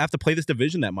don't get to have to play this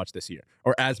division that much this year,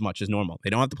 or as much as normal. They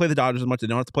don't have to play the Dodgers as much. They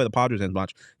don't have to play the Padres as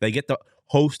much. They get to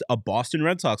host a Boston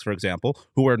Red Sox, for example,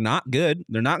 who are not good.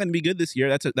 They're not going to be good this year.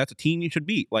 That's a team you should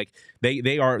beat. Like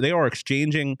they are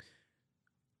exchanging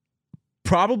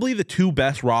probably the 2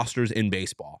 best rosters in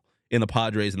baseball in the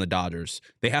Padres and the Dodgers.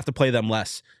 They have to play them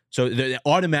less, so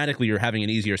automatically you're having an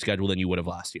easier schedule than you would have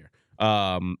last year.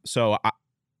 So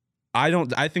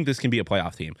I think this can be a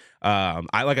playoff team.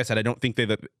 Like I said, I don't think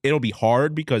that it'll be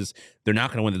hard because they're not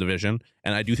going to win the division,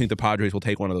 and I do think the Padres will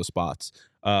take one of those spots.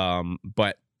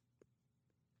 But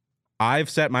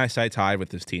I've set my sights high with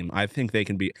this team. I think they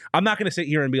can be. I'm not going to sit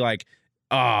here and be like,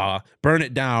 burn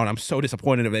it down. I'm so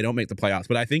disappointed if they don't make the playoffs.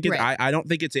 But I think I don't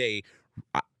think it's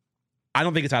I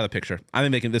don't think it's out of the picture. I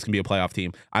think this can be a playoff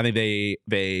team. I think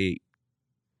they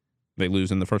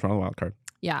lose in the first round of the wild card.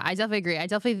 Yeah, I definitely agree. I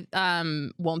definitely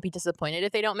won't be disappointed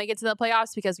if they don't make it to the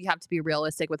playoffs because we have to be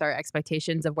realistic with our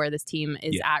expectations of where this team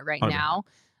is at right 100%. now.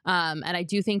 And I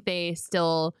do think they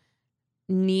still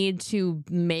need to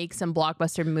make some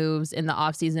blockbuster moves in the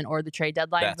offseason or the trade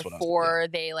deadline before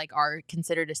they like are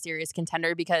considered a serious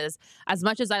contender, because as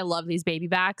much as I love these baby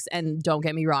backs, and don't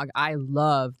get me wrong, I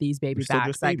love these baby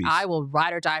backs. Like I will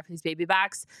ride or die for these baby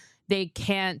backs. They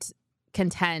can't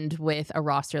contend with a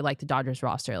roster like the Dodgers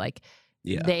roster. Like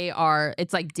they are,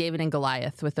 it's like David and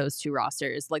Goliath with those 2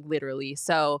 rosters, like literally.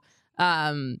 So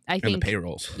I think and the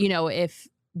payrolls. You know, if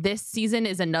this season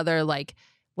is another like,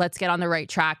 let's get on the right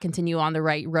track, continue on the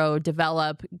right road,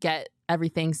 develop, get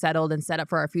everything settled and set up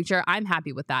for our future, I'm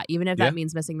happy with that. Even if that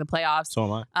means missing the playoffs. So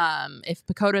am I. If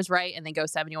Pacota's right and they go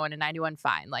 71 and 91,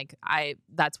 fine. Like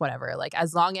that's whatever. Like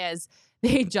as long as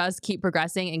they just keep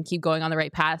progressing and keep going on the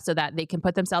right path so that they can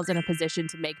put themselves in a position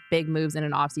to make big moves in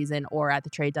an offseason or at the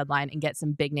trade deadline and get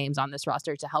some big names on this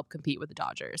roster to help compete with the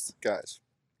Dodgers. Guys,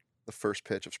 the first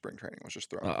pitch of spring training was just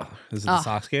thrown. Is it the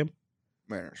Sox game?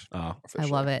 Mariners. I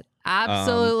love it.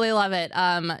 Absolutely love it.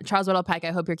 Charles Weddle Pike,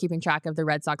 I hope you're keeping track of the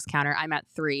Red Sox counter. I'm at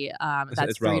 3.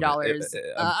 That's $3. It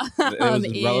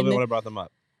was relevant when I brought them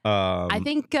up. I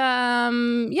think, so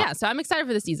I'm excited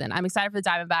for the season. I'm excited for the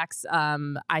Diamondbacks.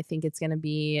 I think it's going to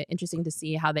be interesting to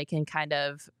see how they can kind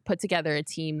of put together a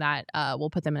team that will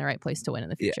put them in the right place to win in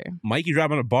the future. Yeah. Mikey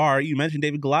dropping a bar. You mentioned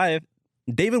David Goliath.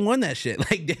 David won that shit.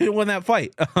 Like David won that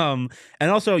fight. And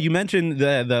also you mentioned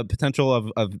the potential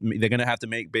of they're going to have to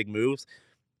make big moves.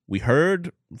 We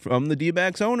heard from the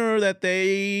D-backs owner that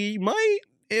they might,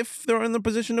 if they're in the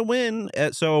position to win.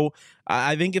 So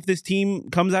I think if this team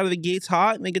comes out of the gates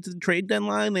hot and they get to the trade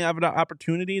deadline, they have an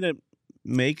opportunity to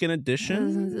make an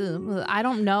addition. I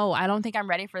don't know. I don't think I'm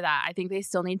ready for that. I think they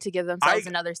still need to give themselves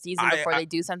another season before they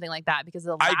do something like that, because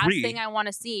the last thing I want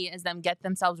to see is them get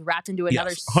themselves wrapped into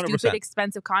another stupid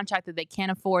expensive contract that they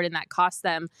can't afford and that costs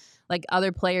them like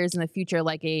other players in the future,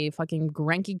 like a fucking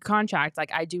Greinke contract.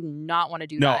 Like I do not want to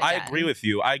do that. No, I agree with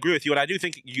you. And I do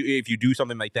think if you do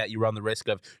something like that, you run the risk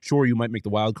of, sure, you might make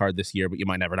the wild card this year, but you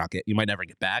might never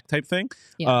get back type thing.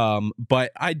 Yeah.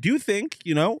 But I do think,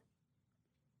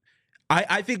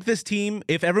 I think this team,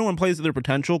 if everyone plays to their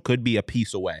potential, could be a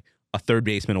piece away, a third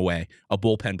baseman away, a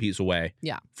bullpen piece away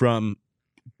from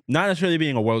not necessarily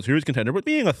being a World Series contender, but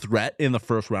being a threat in the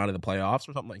first round of the playoffs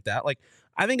or something like that. Like,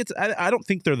 I think I don't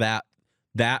think they're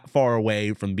that far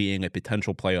away from being a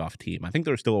potential playoff team. I think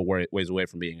they're still a ways away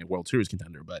from being a World Series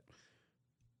contender, but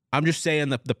I'm just saying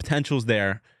the potential's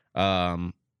there.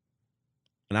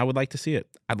 and I would like to see it.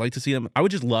 I'd like to see them. I would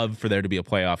just love for there to be a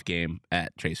playoff game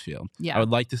at Chase Field. Yeah. I would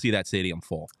like to see that stadium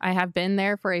full. I have been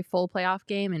there for a full playoff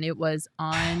game, and it was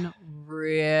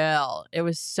unreal. It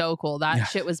was so cool. That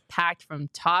shit was packed from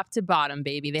top to bottom,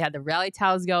 baby. They had the rally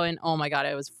towels going. Oh my God,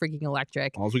 it was freaking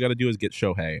electric. All we got to do is get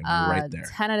Shohei, and we're right there.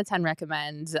 10 out of 10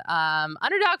 recommend.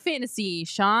 Underdog Fantasy,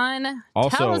 Sean,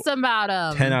 Also, tell us about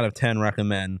them. 10 out of 10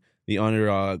 recommend the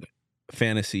Underdog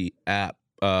Fantasy app.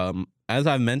 As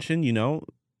I've mentioned,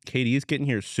 KD is getting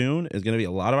here soon. There's going to be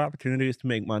a lot of opportunities to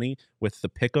make money with the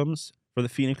pick'ems for the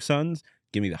Phoenix Suns.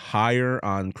 Give me the higher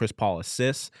on Chris Paul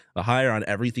assists, the higher on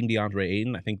everything DeAndre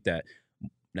Ayton. I think that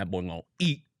boy gonna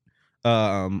eat.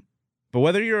 But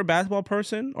whether you're a basketball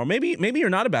person, or maybe you're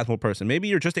not a basketball person, maybe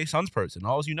you're just a Suns person.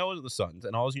 All you know is the Suns,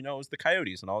 and all you know is the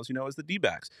Coyotes, and all you know is the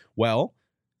D-backs. Well,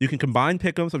 you can combine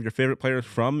pick'ems of your favorite players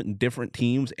from different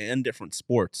teams and different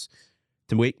sports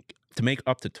to make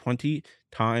up to 20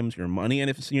 times your money. And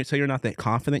if you say you're not that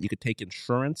confident, you could take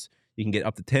insurance. You can get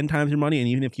up to 10 times your money. And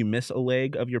even if you miss a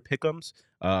leg of your pick'ems,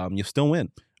 you'll still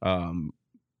win. So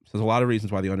there's a lot of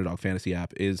reasons why the Underdog Fantasy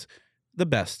app is the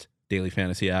best daily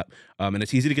fantasy app. And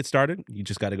it's easy to get started. You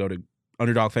just got to go to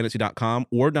underdogfantasy.com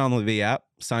or download the app,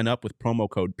 sign up with promo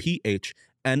code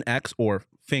PHNX or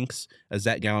FINX, as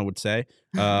Zach Gallen would say.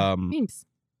 Thanks.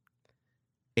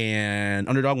 And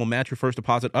Underdog will match your first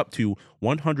deposit up to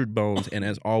 100 bones. And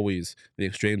as always, the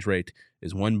exchange rate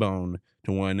is 1 bone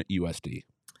to 1 USD.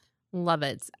 Love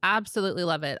it. Absolutely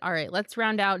love it. All right, let's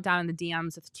round out down in the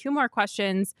DMs with 2 more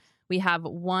questions. We have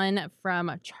one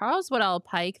from Charles Waddell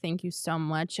Pike. Thank you so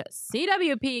much.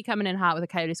 CWP coming in hot with a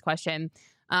Coyotes question.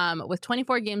 With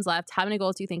 24 games left, how many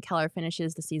goals do you think Keller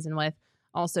finishes the season with?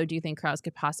 Also, do you think Krause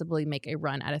could possibly make a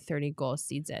run at a 30-goal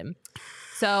season?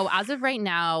 So as of right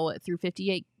now, through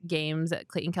 58 games,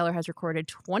 Clayton Keller has recorded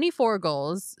 24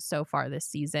 goals so far this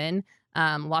season.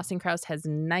 Lawson Krause has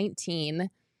 19.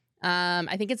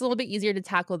 I think it's a little bit easier to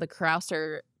tackle the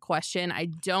Krauser question. I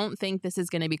don't think this is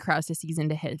going to be Krause's season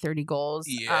to hit 30 goals.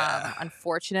 Yeah.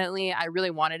 Unfortunately, I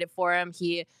really wanted it for him.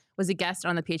 He was a guest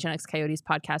on the PHNX Coyotes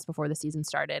podcast before the season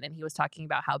started, and he was talking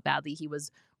about how badly he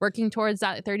was working towards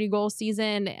that 30-goal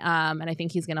season, and I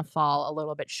think he's going to fall a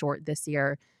little bit short this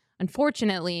year.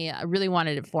 Unfortunately, I really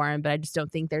wanted it for him, but I just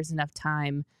don't think there's enough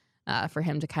time for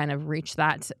him to kind of reach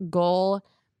that goal.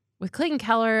 With Clayton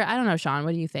Keller, I don't know, Sean,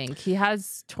 what do you think? He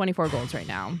has 24 goals right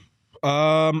now.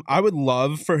 I would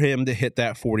love for him to hit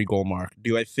that 40-goal mark.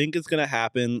 Do I think it's going to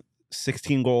happen?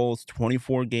 16 goals,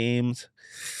 24 games.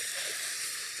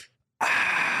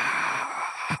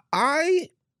 I'm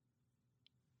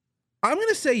going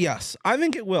to say yes. I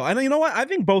think it will. And you know what? I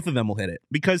think both of them will hit it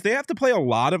because they have to play a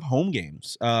lot of home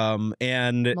games.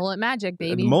 And Mullet Magic,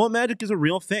 baby. Mullet Magic is a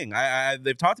real thing.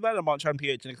 They've talked about it a bunch on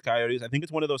PHNX Coyotes. I think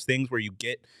it's one of those things where you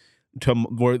get to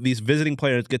where these visiting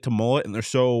players get to mullet and they're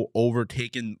so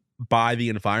overtaken by the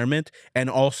environment and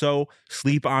also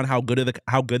sleep on how good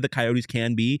the Coyotes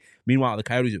can be. Meanwhile, the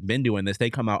Coyotes have been doing this. They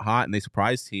come out hot and they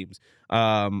surprise teams.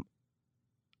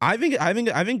 I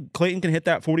think Clayton can hit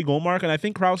that 40-goal mark, and I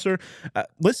think Krauser.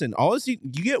 Listen,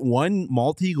 you get one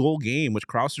multi-goal game, which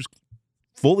Krauser's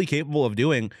fully capable of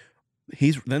doing.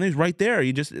 He's right there.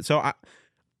 I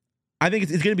think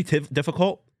it's going to be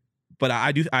difficult, but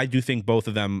I do think both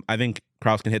of them. I think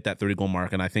Krause can hit that 30-goal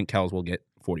mark, and I think Kells will get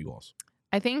 40 goals.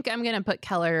 I think I'm going to put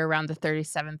Keller around the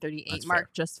 37, 38 That's mark, fair.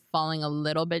 Just falling a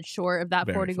little bit short of that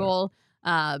Very 40 fair. goal.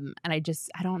 And I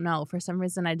don't know. For some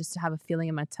reason, I just have a feeling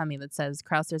in my tummy that says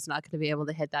Krauser's not going to be able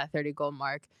to hit that 30-goal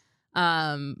mark.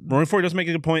 Roy Ford does make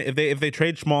a good point. If they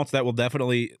trade Schmaltz, that'll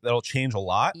change a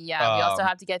lot. Yeah, we also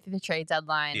have to get through the trade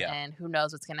deadline, yeah. and who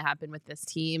knows what's going to happen with this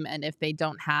team. And if they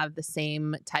don't have the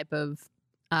same type of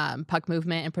puck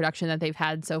movement and production that they've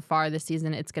had so far this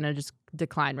season, it's going to just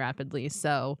decline rapidly.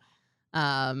 So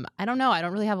I don't know. I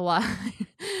don't really have a lot.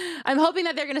 I'm hoping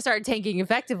that they're going to start tanking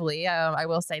effectively. I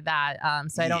will say that.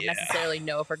 So I don't necessarily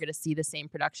know if we're going to see the same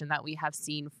production that we have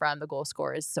seen from the goal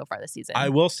scorers so far this season. I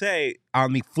will say,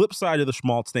 on the flip side of the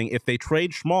Schmaltz thing, if they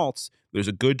trade Schmaltz, there's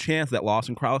a good chance that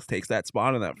Lawson Krause takes that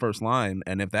spot in that first line.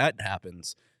 And if that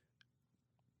happens,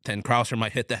 then Krauser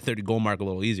might hit that 30-goal mark a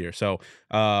little easier. So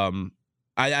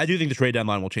I do think the trade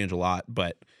deadline will change a lot.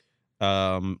 But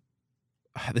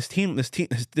this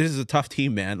is a tough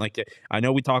team, man. Like, I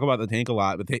know we talk about the tank a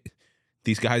lot, but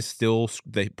these guys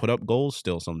they put up goals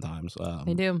still sometimes.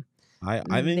 They do.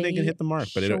 I think they can hit the mark,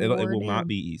 but it will not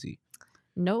be easy.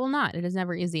 No, it will not. It is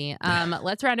never easy.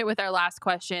 Let's round it with our last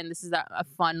question. This is a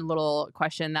fun little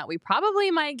question that we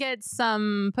probably might get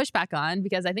some pushback on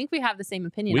because I think we have the same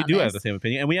opinion. We do have the same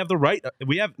opinion, and we have the right.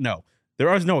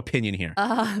 There is no opinion here.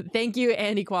 Thank you,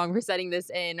 Andy Kwong, for setting this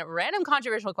in. Random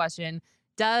controversial question.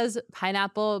 Does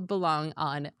pineapple belong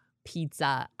on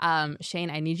pizza? Shane,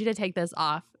 I need you to take this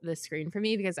off the screen for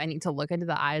me because I need to look into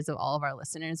the eyes of all of our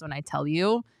listeners when I tell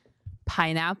you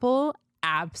pineapple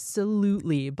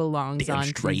absolutely belongs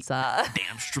on pizza.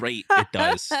 Damn straight it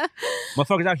does.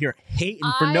 Motherfuckers out here hating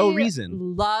for no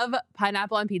reason. Love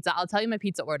pineapple on pizza. I'll tell you my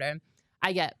pizza order.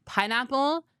 I get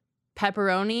pineapple,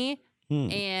 pepperoni,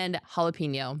 and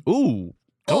jalapeno. Ooh,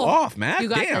 go off, man. You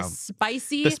got Damn. the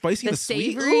spicy, the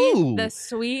savory, sweet. the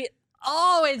sweet.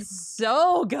 Oh, it's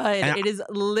so good. And it is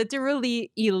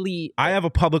literally elite. I have a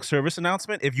public service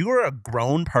announcement. If you are a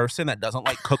grown person that doesn't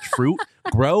like cooked fruit,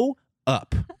 grow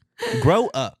up. Grow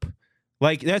up.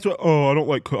 Like that's what. Oh, I don't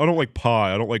like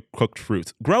pie. I don't like cooked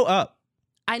fruits. Grow up.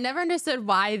 I never understood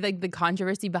why the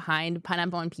controversy behind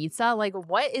pineapple on pizza. Like,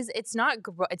 what is? It's not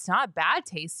bad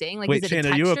tasting. Like, Wait, is it Shane, a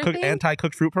are you texture thing?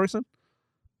 anti-cooked fruit person?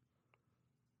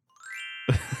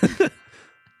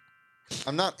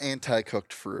 I'm not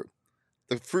anti-cooked fruit.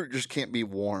 The fruit just can't be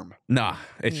warm. Nah,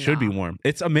 it should be warm.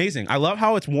 It's amazing. I love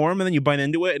how it's warm and then you bite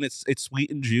into it and it's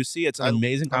sweet and juicy. It's an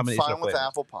amazing combination. I'm fine with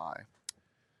apple pie.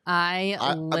 I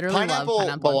literally pineapple love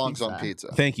pineapple belongs on on pizza.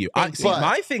 Thank you. Thank you.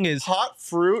 My thing is Hot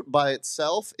fruit by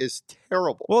itself is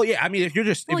terrible. well, yeah. I mean, if you're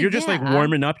just like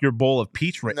warming up your bowl of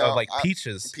peaches,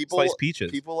 sliced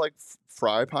peaches. People like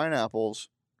fry pineapples.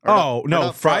 Oh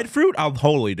no, fried fruit I'll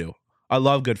totally do. I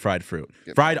love good fried fruit.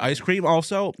 Fried ice cream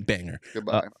also banger.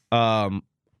 Goodbye.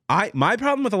 My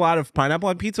problem with a lot of pineapple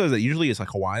on pizza is that usually it's like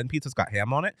Hawaiian pizza's got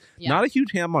ham on it. Yeah. Not a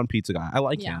huge ham on pizza guy. I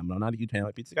like ham, but I'm not a huge ham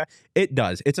on pizza guy. It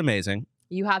does. It's amazing.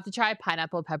 You have to try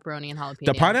pineapple, pepperoni, and jalapeno.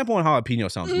 The pineapple and jalapeno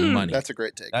sounds money. That's a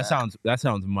great take. That sounds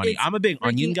money. It's I'm a big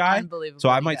onion guy, so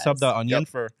I might sub the onion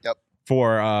or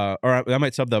I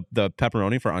might sub the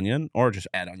pepperoni for onion, or just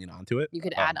add onion onto it. You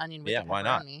could add onion with the pepperoni. Why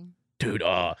not, dude?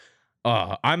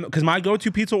 I'm because my go-to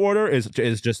pizza order is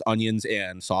just onions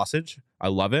and sausage. I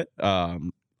love it.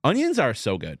 Onions are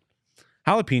so good.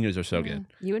 Jalapenos are so good.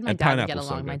 You and my dad would get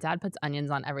along. My dad puts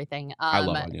onions on everything. I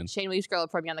love onions. Shane, will you scroll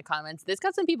up for me on the comments? This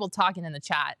got some people talking in the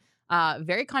chat.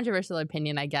 Very controversial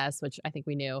opinion, I guess, which I think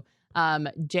we knew.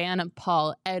 Jan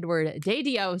Paul Edward De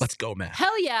Dios. Let's go, man.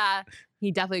 Hell yeah.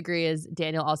 He definitely agrees.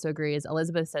 Daniel also agrees.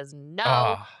 Elizabeth says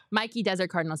no. Mikey Desert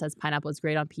Cardinal says pineapple is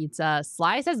great on pizza.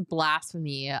 Sly says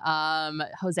blasphemy.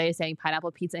 Jose is saying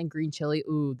pineapple pizza and green chili.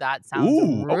 Ooh, that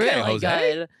sounds really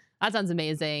good. That sounds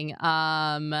amazing.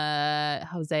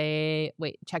 Jose,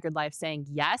 Checkered Life saying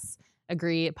yes.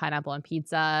 Agree, pineapple on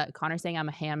pizza. Connor saying I'm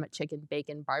a ham, chicken,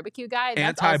 bacon, barbecue guy.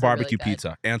 That's Anti-barbecue really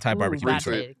pizza. Anti-barbecue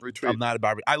pizza. Retweet. I'm not a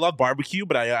barbecue. I love barbecue,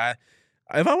 but I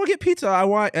if I want to get pizza, I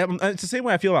want. It's the same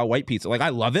way I feel about white pizza. Like I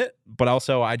love it, but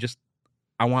also I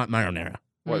want marinara.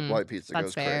 White pizza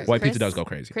goes crazy. White pizza does go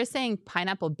crazy. Chris saying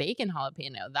pineapple, bacon,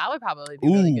 jalapeno. That would probably be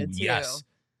really good too.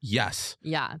 Yes.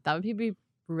 Yeah, that would be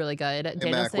really good.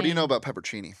 Hey, Mac, what do you know about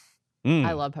peppercini?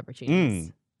 I love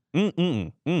pepperoncinis. A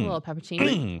little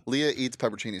pepperoni. Leah eats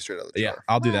pepperoni straight out of the jar. Yeah,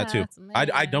 I'll do that too.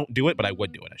 I don't do it, but I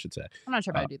would do it, I should say. I'm not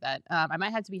sure if I would do that. I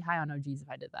might have to be high on OGs if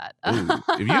I did that.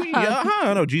 If you I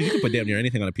don't know, geez, you can put damn near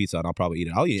anything on a pizza and I'll probably eat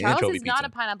it. I'll eat Charles anchovy is pizza. not a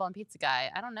pineapple and pizza guy.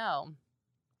 I don't know.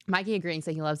 Mikey agreeing,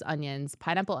 saying he loves onions,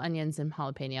 pineapple, onions, and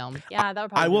jalapeno. Yeah, that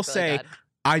would probably I will be really say, good.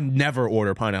 I never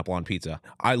order pineapple on pizza.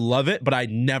 I love it, but I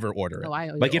never order it.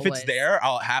 Oh, like if it's there,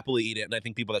 I'll happily eat it, and I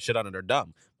think people that shit on it are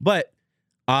dumb. But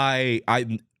I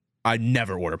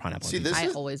never order pineapple on pizza. I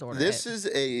always order This is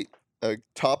a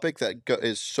topic that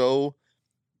is so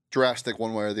drastic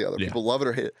one way or the other. Yeah. People love it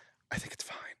or hate it. I think it's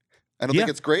fine. I don't think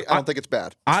it's great. I don't think it's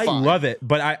bad. I love it,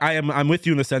 but I'm with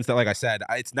you in the sense that, like I said,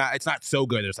 it's not so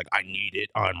good. It's like I need it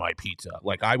on my pizza.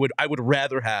 Like I would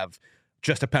rather have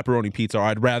just a pepperoni pizza, or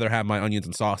I'd rather have my onions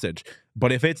and sausage.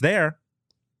 But if it's there,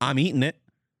 I'm eating it.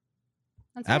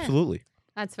 That's absolutely. Fair.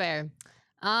 That's fair.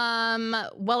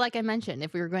 Well, like I mentioned,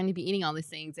 if we were going to be eating all these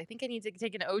things, I think I need to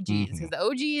take an OGs because the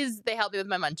OGs, they help me with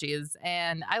my munchies,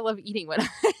 and I love eating when I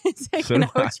take an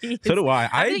OGs. So do I.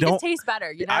 I think it tastes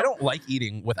better. You know? I don't like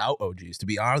eating without OGs, to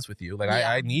be honest with you. Like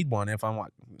I need one if I'm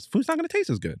like, food's not going to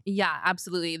taste as good. Yeah,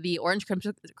 absolutely. The orange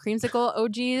creamsicle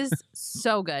OGs,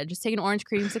 so good. Just take an orange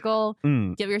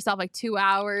creamsicle, give yourself like 2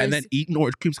 hours, and then eat an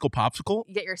orange creamsicle popsicle.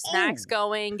 Get your snacks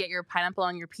going. Get your pineapple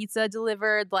on your pizza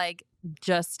delivered. Like.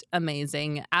 Just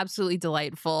amazing, absolutely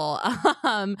delightful.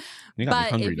 But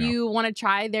if you want to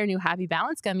try their new Happy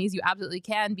Balance gummies, you absolutely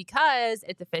can because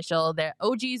it's official. Their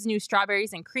OG's new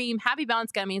strawberries and cream Happy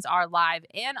Balance gummies are live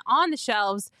and on the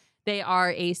shelves. They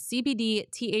are a CBD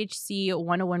THC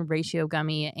 101 ratio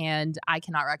gummy, and I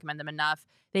cannot recommend them enough.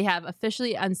 They have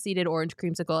officially unseated orange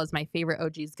creamsicle as my favorite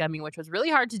OG's gummy, which was really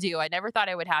hard to do. I never thought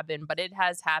it would happen, but it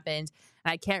has happened,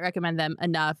 and I can't recommend them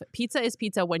enough. Pizza is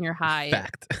pizza when you're high.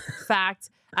 Fact. Fact.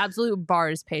 Absolute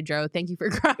bars, Pedro. Thank you for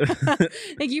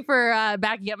thank you for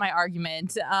backing up my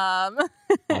argument.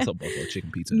 Also, buffalo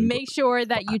chicken pizza. Dude. Make sure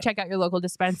that you check out your local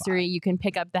dispensary. You can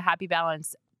pick up the Happy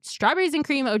Balance strawberries and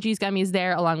cream OG's gummies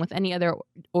there, along with any other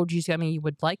OG's gummy you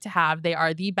would like to have. They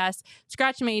are the best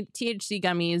scratch-made THC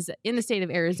gummies in the state of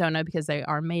Arizona because they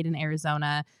are made in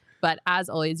Arizona. But as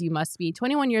always, you must be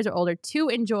 21 years or older to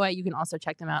enjoy. You can also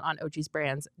check them out on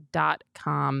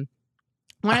ogsbrands.com.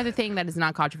 One other thing that is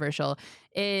not controversial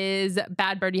is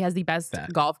Bad Birdie has the best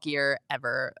golf gear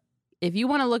ever. If you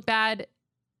want to look bad,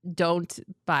 don't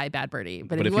buy Bad Birdie.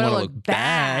 But if you want to look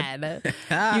bad,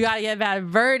 you got to get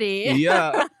Bad Birdie.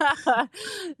 Yeah.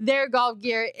 Their golf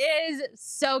gear is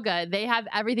so good. They have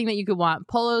everything that you could want.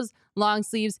 Polos, long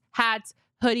sleeves, hats,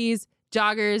 hoodies,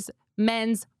 joggers,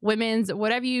 men's, women's,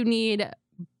 whatever you need.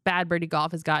 Bad Birdie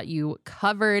Golf has got you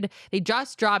covered. They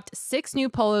just dropped 6 new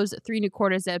polos, 3 new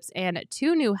quarter zips, and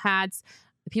 2 new hats.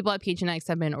 The people at PHNX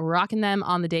have been rocking them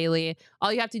on the daily.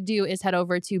 All you have to do is head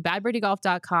over to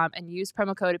badbirdiegolf.com and use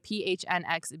promo code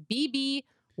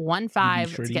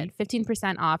PHNXBB15 to get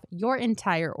 15% off your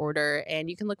entire order.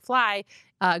 And you can look fly.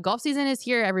 Golf season is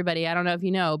here, everybody. I don't know if you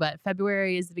know, but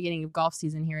February is the beginning of golf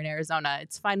season here in Arizona.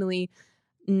 It's finally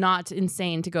not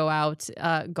insane to go out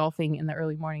golfing in the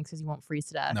early mornings because you won't freeze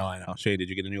to death. No, I know. Shay, did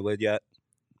you get a new lid yet?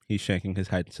 He's shaking his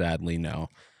head sadly. No.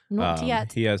 Not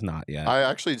yet. He has not yet. I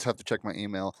actually just have to check my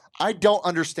email. I don't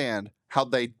understand how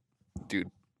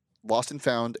dude, lost and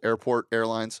found, airport,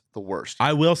 airlines, the worst.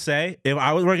 I will say, if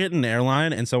I was working at an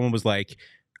airline and someone was like,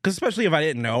 because especially if I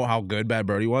didn't know how good Bad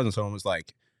Birdie was and someone was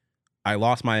like, I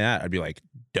lost my hat, I'd be like,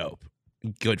 dope.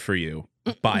 Good for you.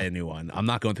 Buy a new one. I'm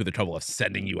not going through the trouble of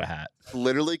sending you a hat.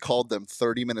 Literally called them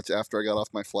 30 minutes after I got off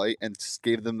my flight and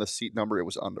gave them the seat number it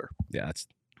was under. Yeah, that's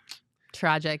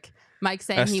tragic. Mike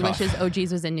saying he tough. wishes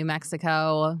OG's was in New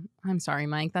Mexico. I'm sorry,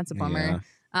 Mike. That's a bummer.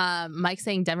 Yeah. Mike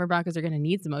saying Denver Broncos are going to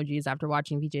need some OGs after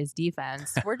watching VJ's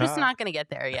defense. We're just not going to get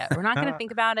there yet. We're not going to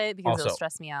think about it because Also, it'll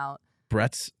stress me out.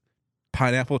 Brett's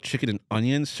pineapple, chicken, and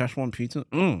onions Szechuan pizza.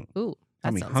 Ooh,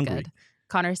 that sounds hungry. good.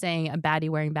 Connor saying a baddie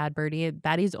wearing Bad Birdie.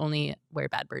 Baddies only wear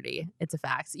Bad Birdie. It's a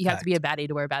fact. You have to be a baddie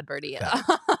to wear Bad Birdie.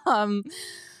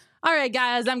 All right,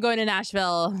 guys, I'm going to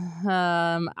Nashville.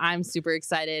 I'm super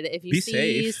excited. If you Be see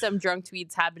safe. some drunk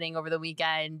tweets happening over the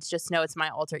weekend, just know it's my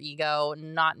alter ego,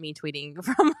 not me tweeting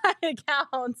from my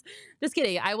account. Just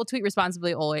kidding. I will tweet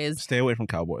responsibly always. Stay away from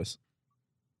Cowboys.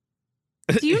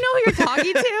 Do you know who you're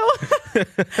talking to? I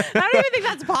don't even think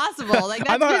that's possible. Like,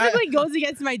 that physically goes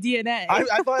against my DNA. I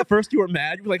thought at first you were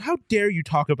mad. You were like, how dare you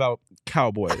talk about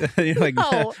Cowboys? And you're like, No.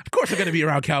 of course I'm going to be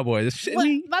around Cowboys. Well,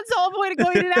 that's the whole point of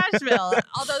going to Nashville.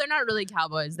 Although they're not really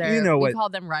Cowboys. We call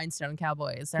them rhinestone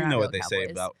Cowboys. They're you not know real what they Cowboys.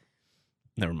 say about...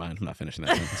 Never mind. I'm not finishing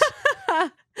that sentence.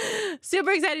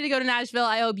 Super excited to go to Nashville.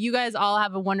 I hope you guys all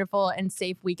have a wonderful and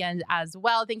safe weekend as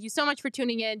well. Thank you so much for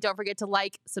tuning in. Don't forget to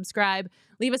like, subscribe,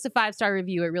 leave us a 5-star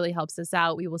review. It really helps us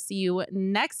out. We will see you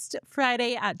next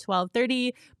Friday at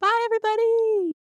 12:30. Bye, everybody.